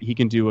maybe he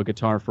can do a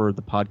guitar for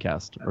the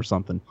podcast or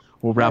something.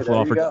 We'll raffle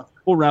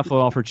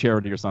it off for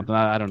charity or something.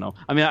 I don't know.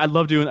 I mean, I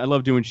love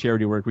doing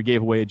charity work. We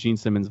gave away a Gene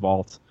Simmons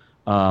vault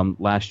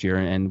last year,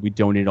 and we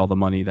donated all the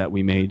money that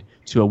we made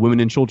to a women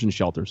and children's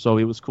shelter. So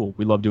it was cool.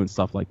 We love doing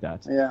stuff like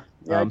that. Yeah.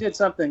 I did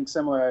something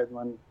similar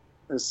when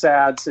a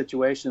sad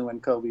situation when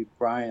Kobe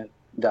Bryant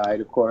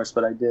died, of course,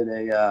 but I did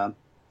a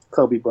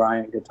Kobe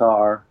Bryant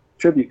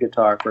tribute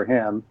guitar for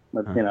him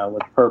with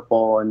with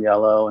purple and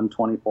yellow and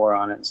 24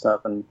 on it and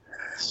stuff, and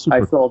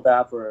I sold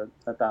that for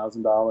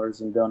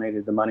 $1,000 and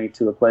donated the money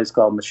to a place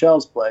called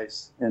Michelle's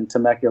Place in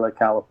Temecula,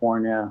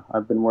 California.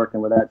 I've been working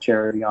with that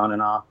charity on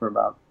and off for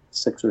about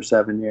 6 or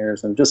 7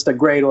 years, and just a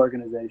great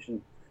organization,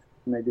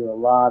 and they do a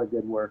lot of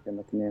good work in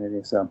the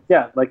community. So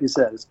yeah, like you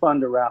said, it's fun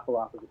to raffle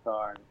off a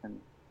guitar and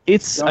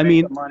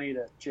donate the money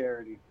to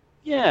charity.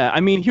 Yeah,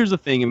 I mean, here's the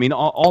thing. I mean,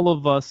 all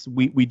of us,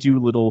 we do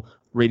little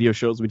radio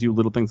shows. We do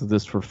little things like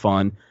this for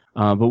fun.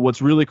 But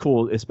what's really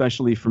cool,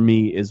 especially for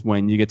me, is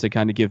when you get to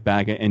kind of give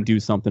back and do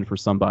something for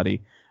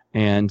somebody.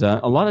 And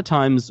a lot of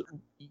times,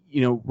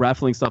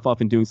 raffling stuff off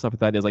and doing stuff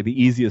like that is like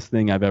the easiest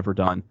thing I've ever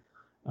done.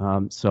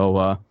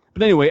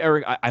 But anyway,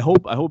 Eric, I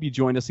hope you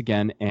join us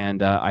again,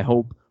 and I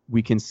hope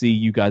we can see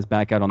you guys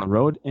back out on the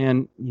road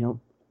and,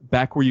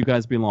 back where you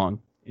guys belong,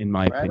 in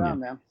my opinion. Right on,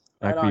 man.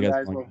 Right on,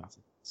 guys. Well,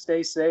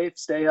 stay safe,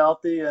 stay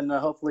healthy, and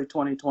hopefully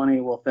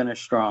 2020 will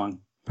finish strong.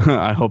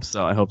 I hope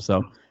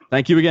so.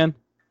 Thank you again,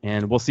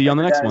 and we'll see you on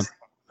the next one.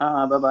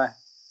 Bye-bye.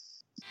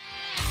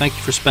 Thank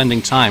you for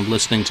spending time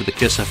listening to the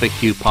KISS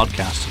FAQ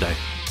podcast today.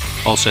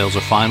 All sales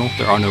are final.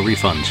 There are no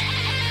refunds.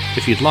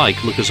 If you'd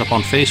like, look us up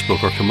on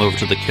Facebook or come over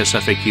to the KISS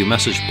FAQ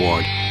message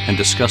board and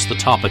discuss the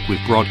topic we've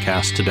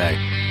broadcast today.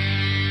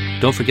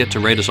 Don't forget to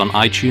rate us on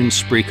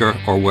iTunes, Spreaker,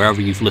 or wherever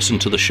you've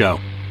listened to the show.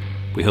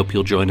 We hope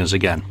you'll join us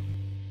again.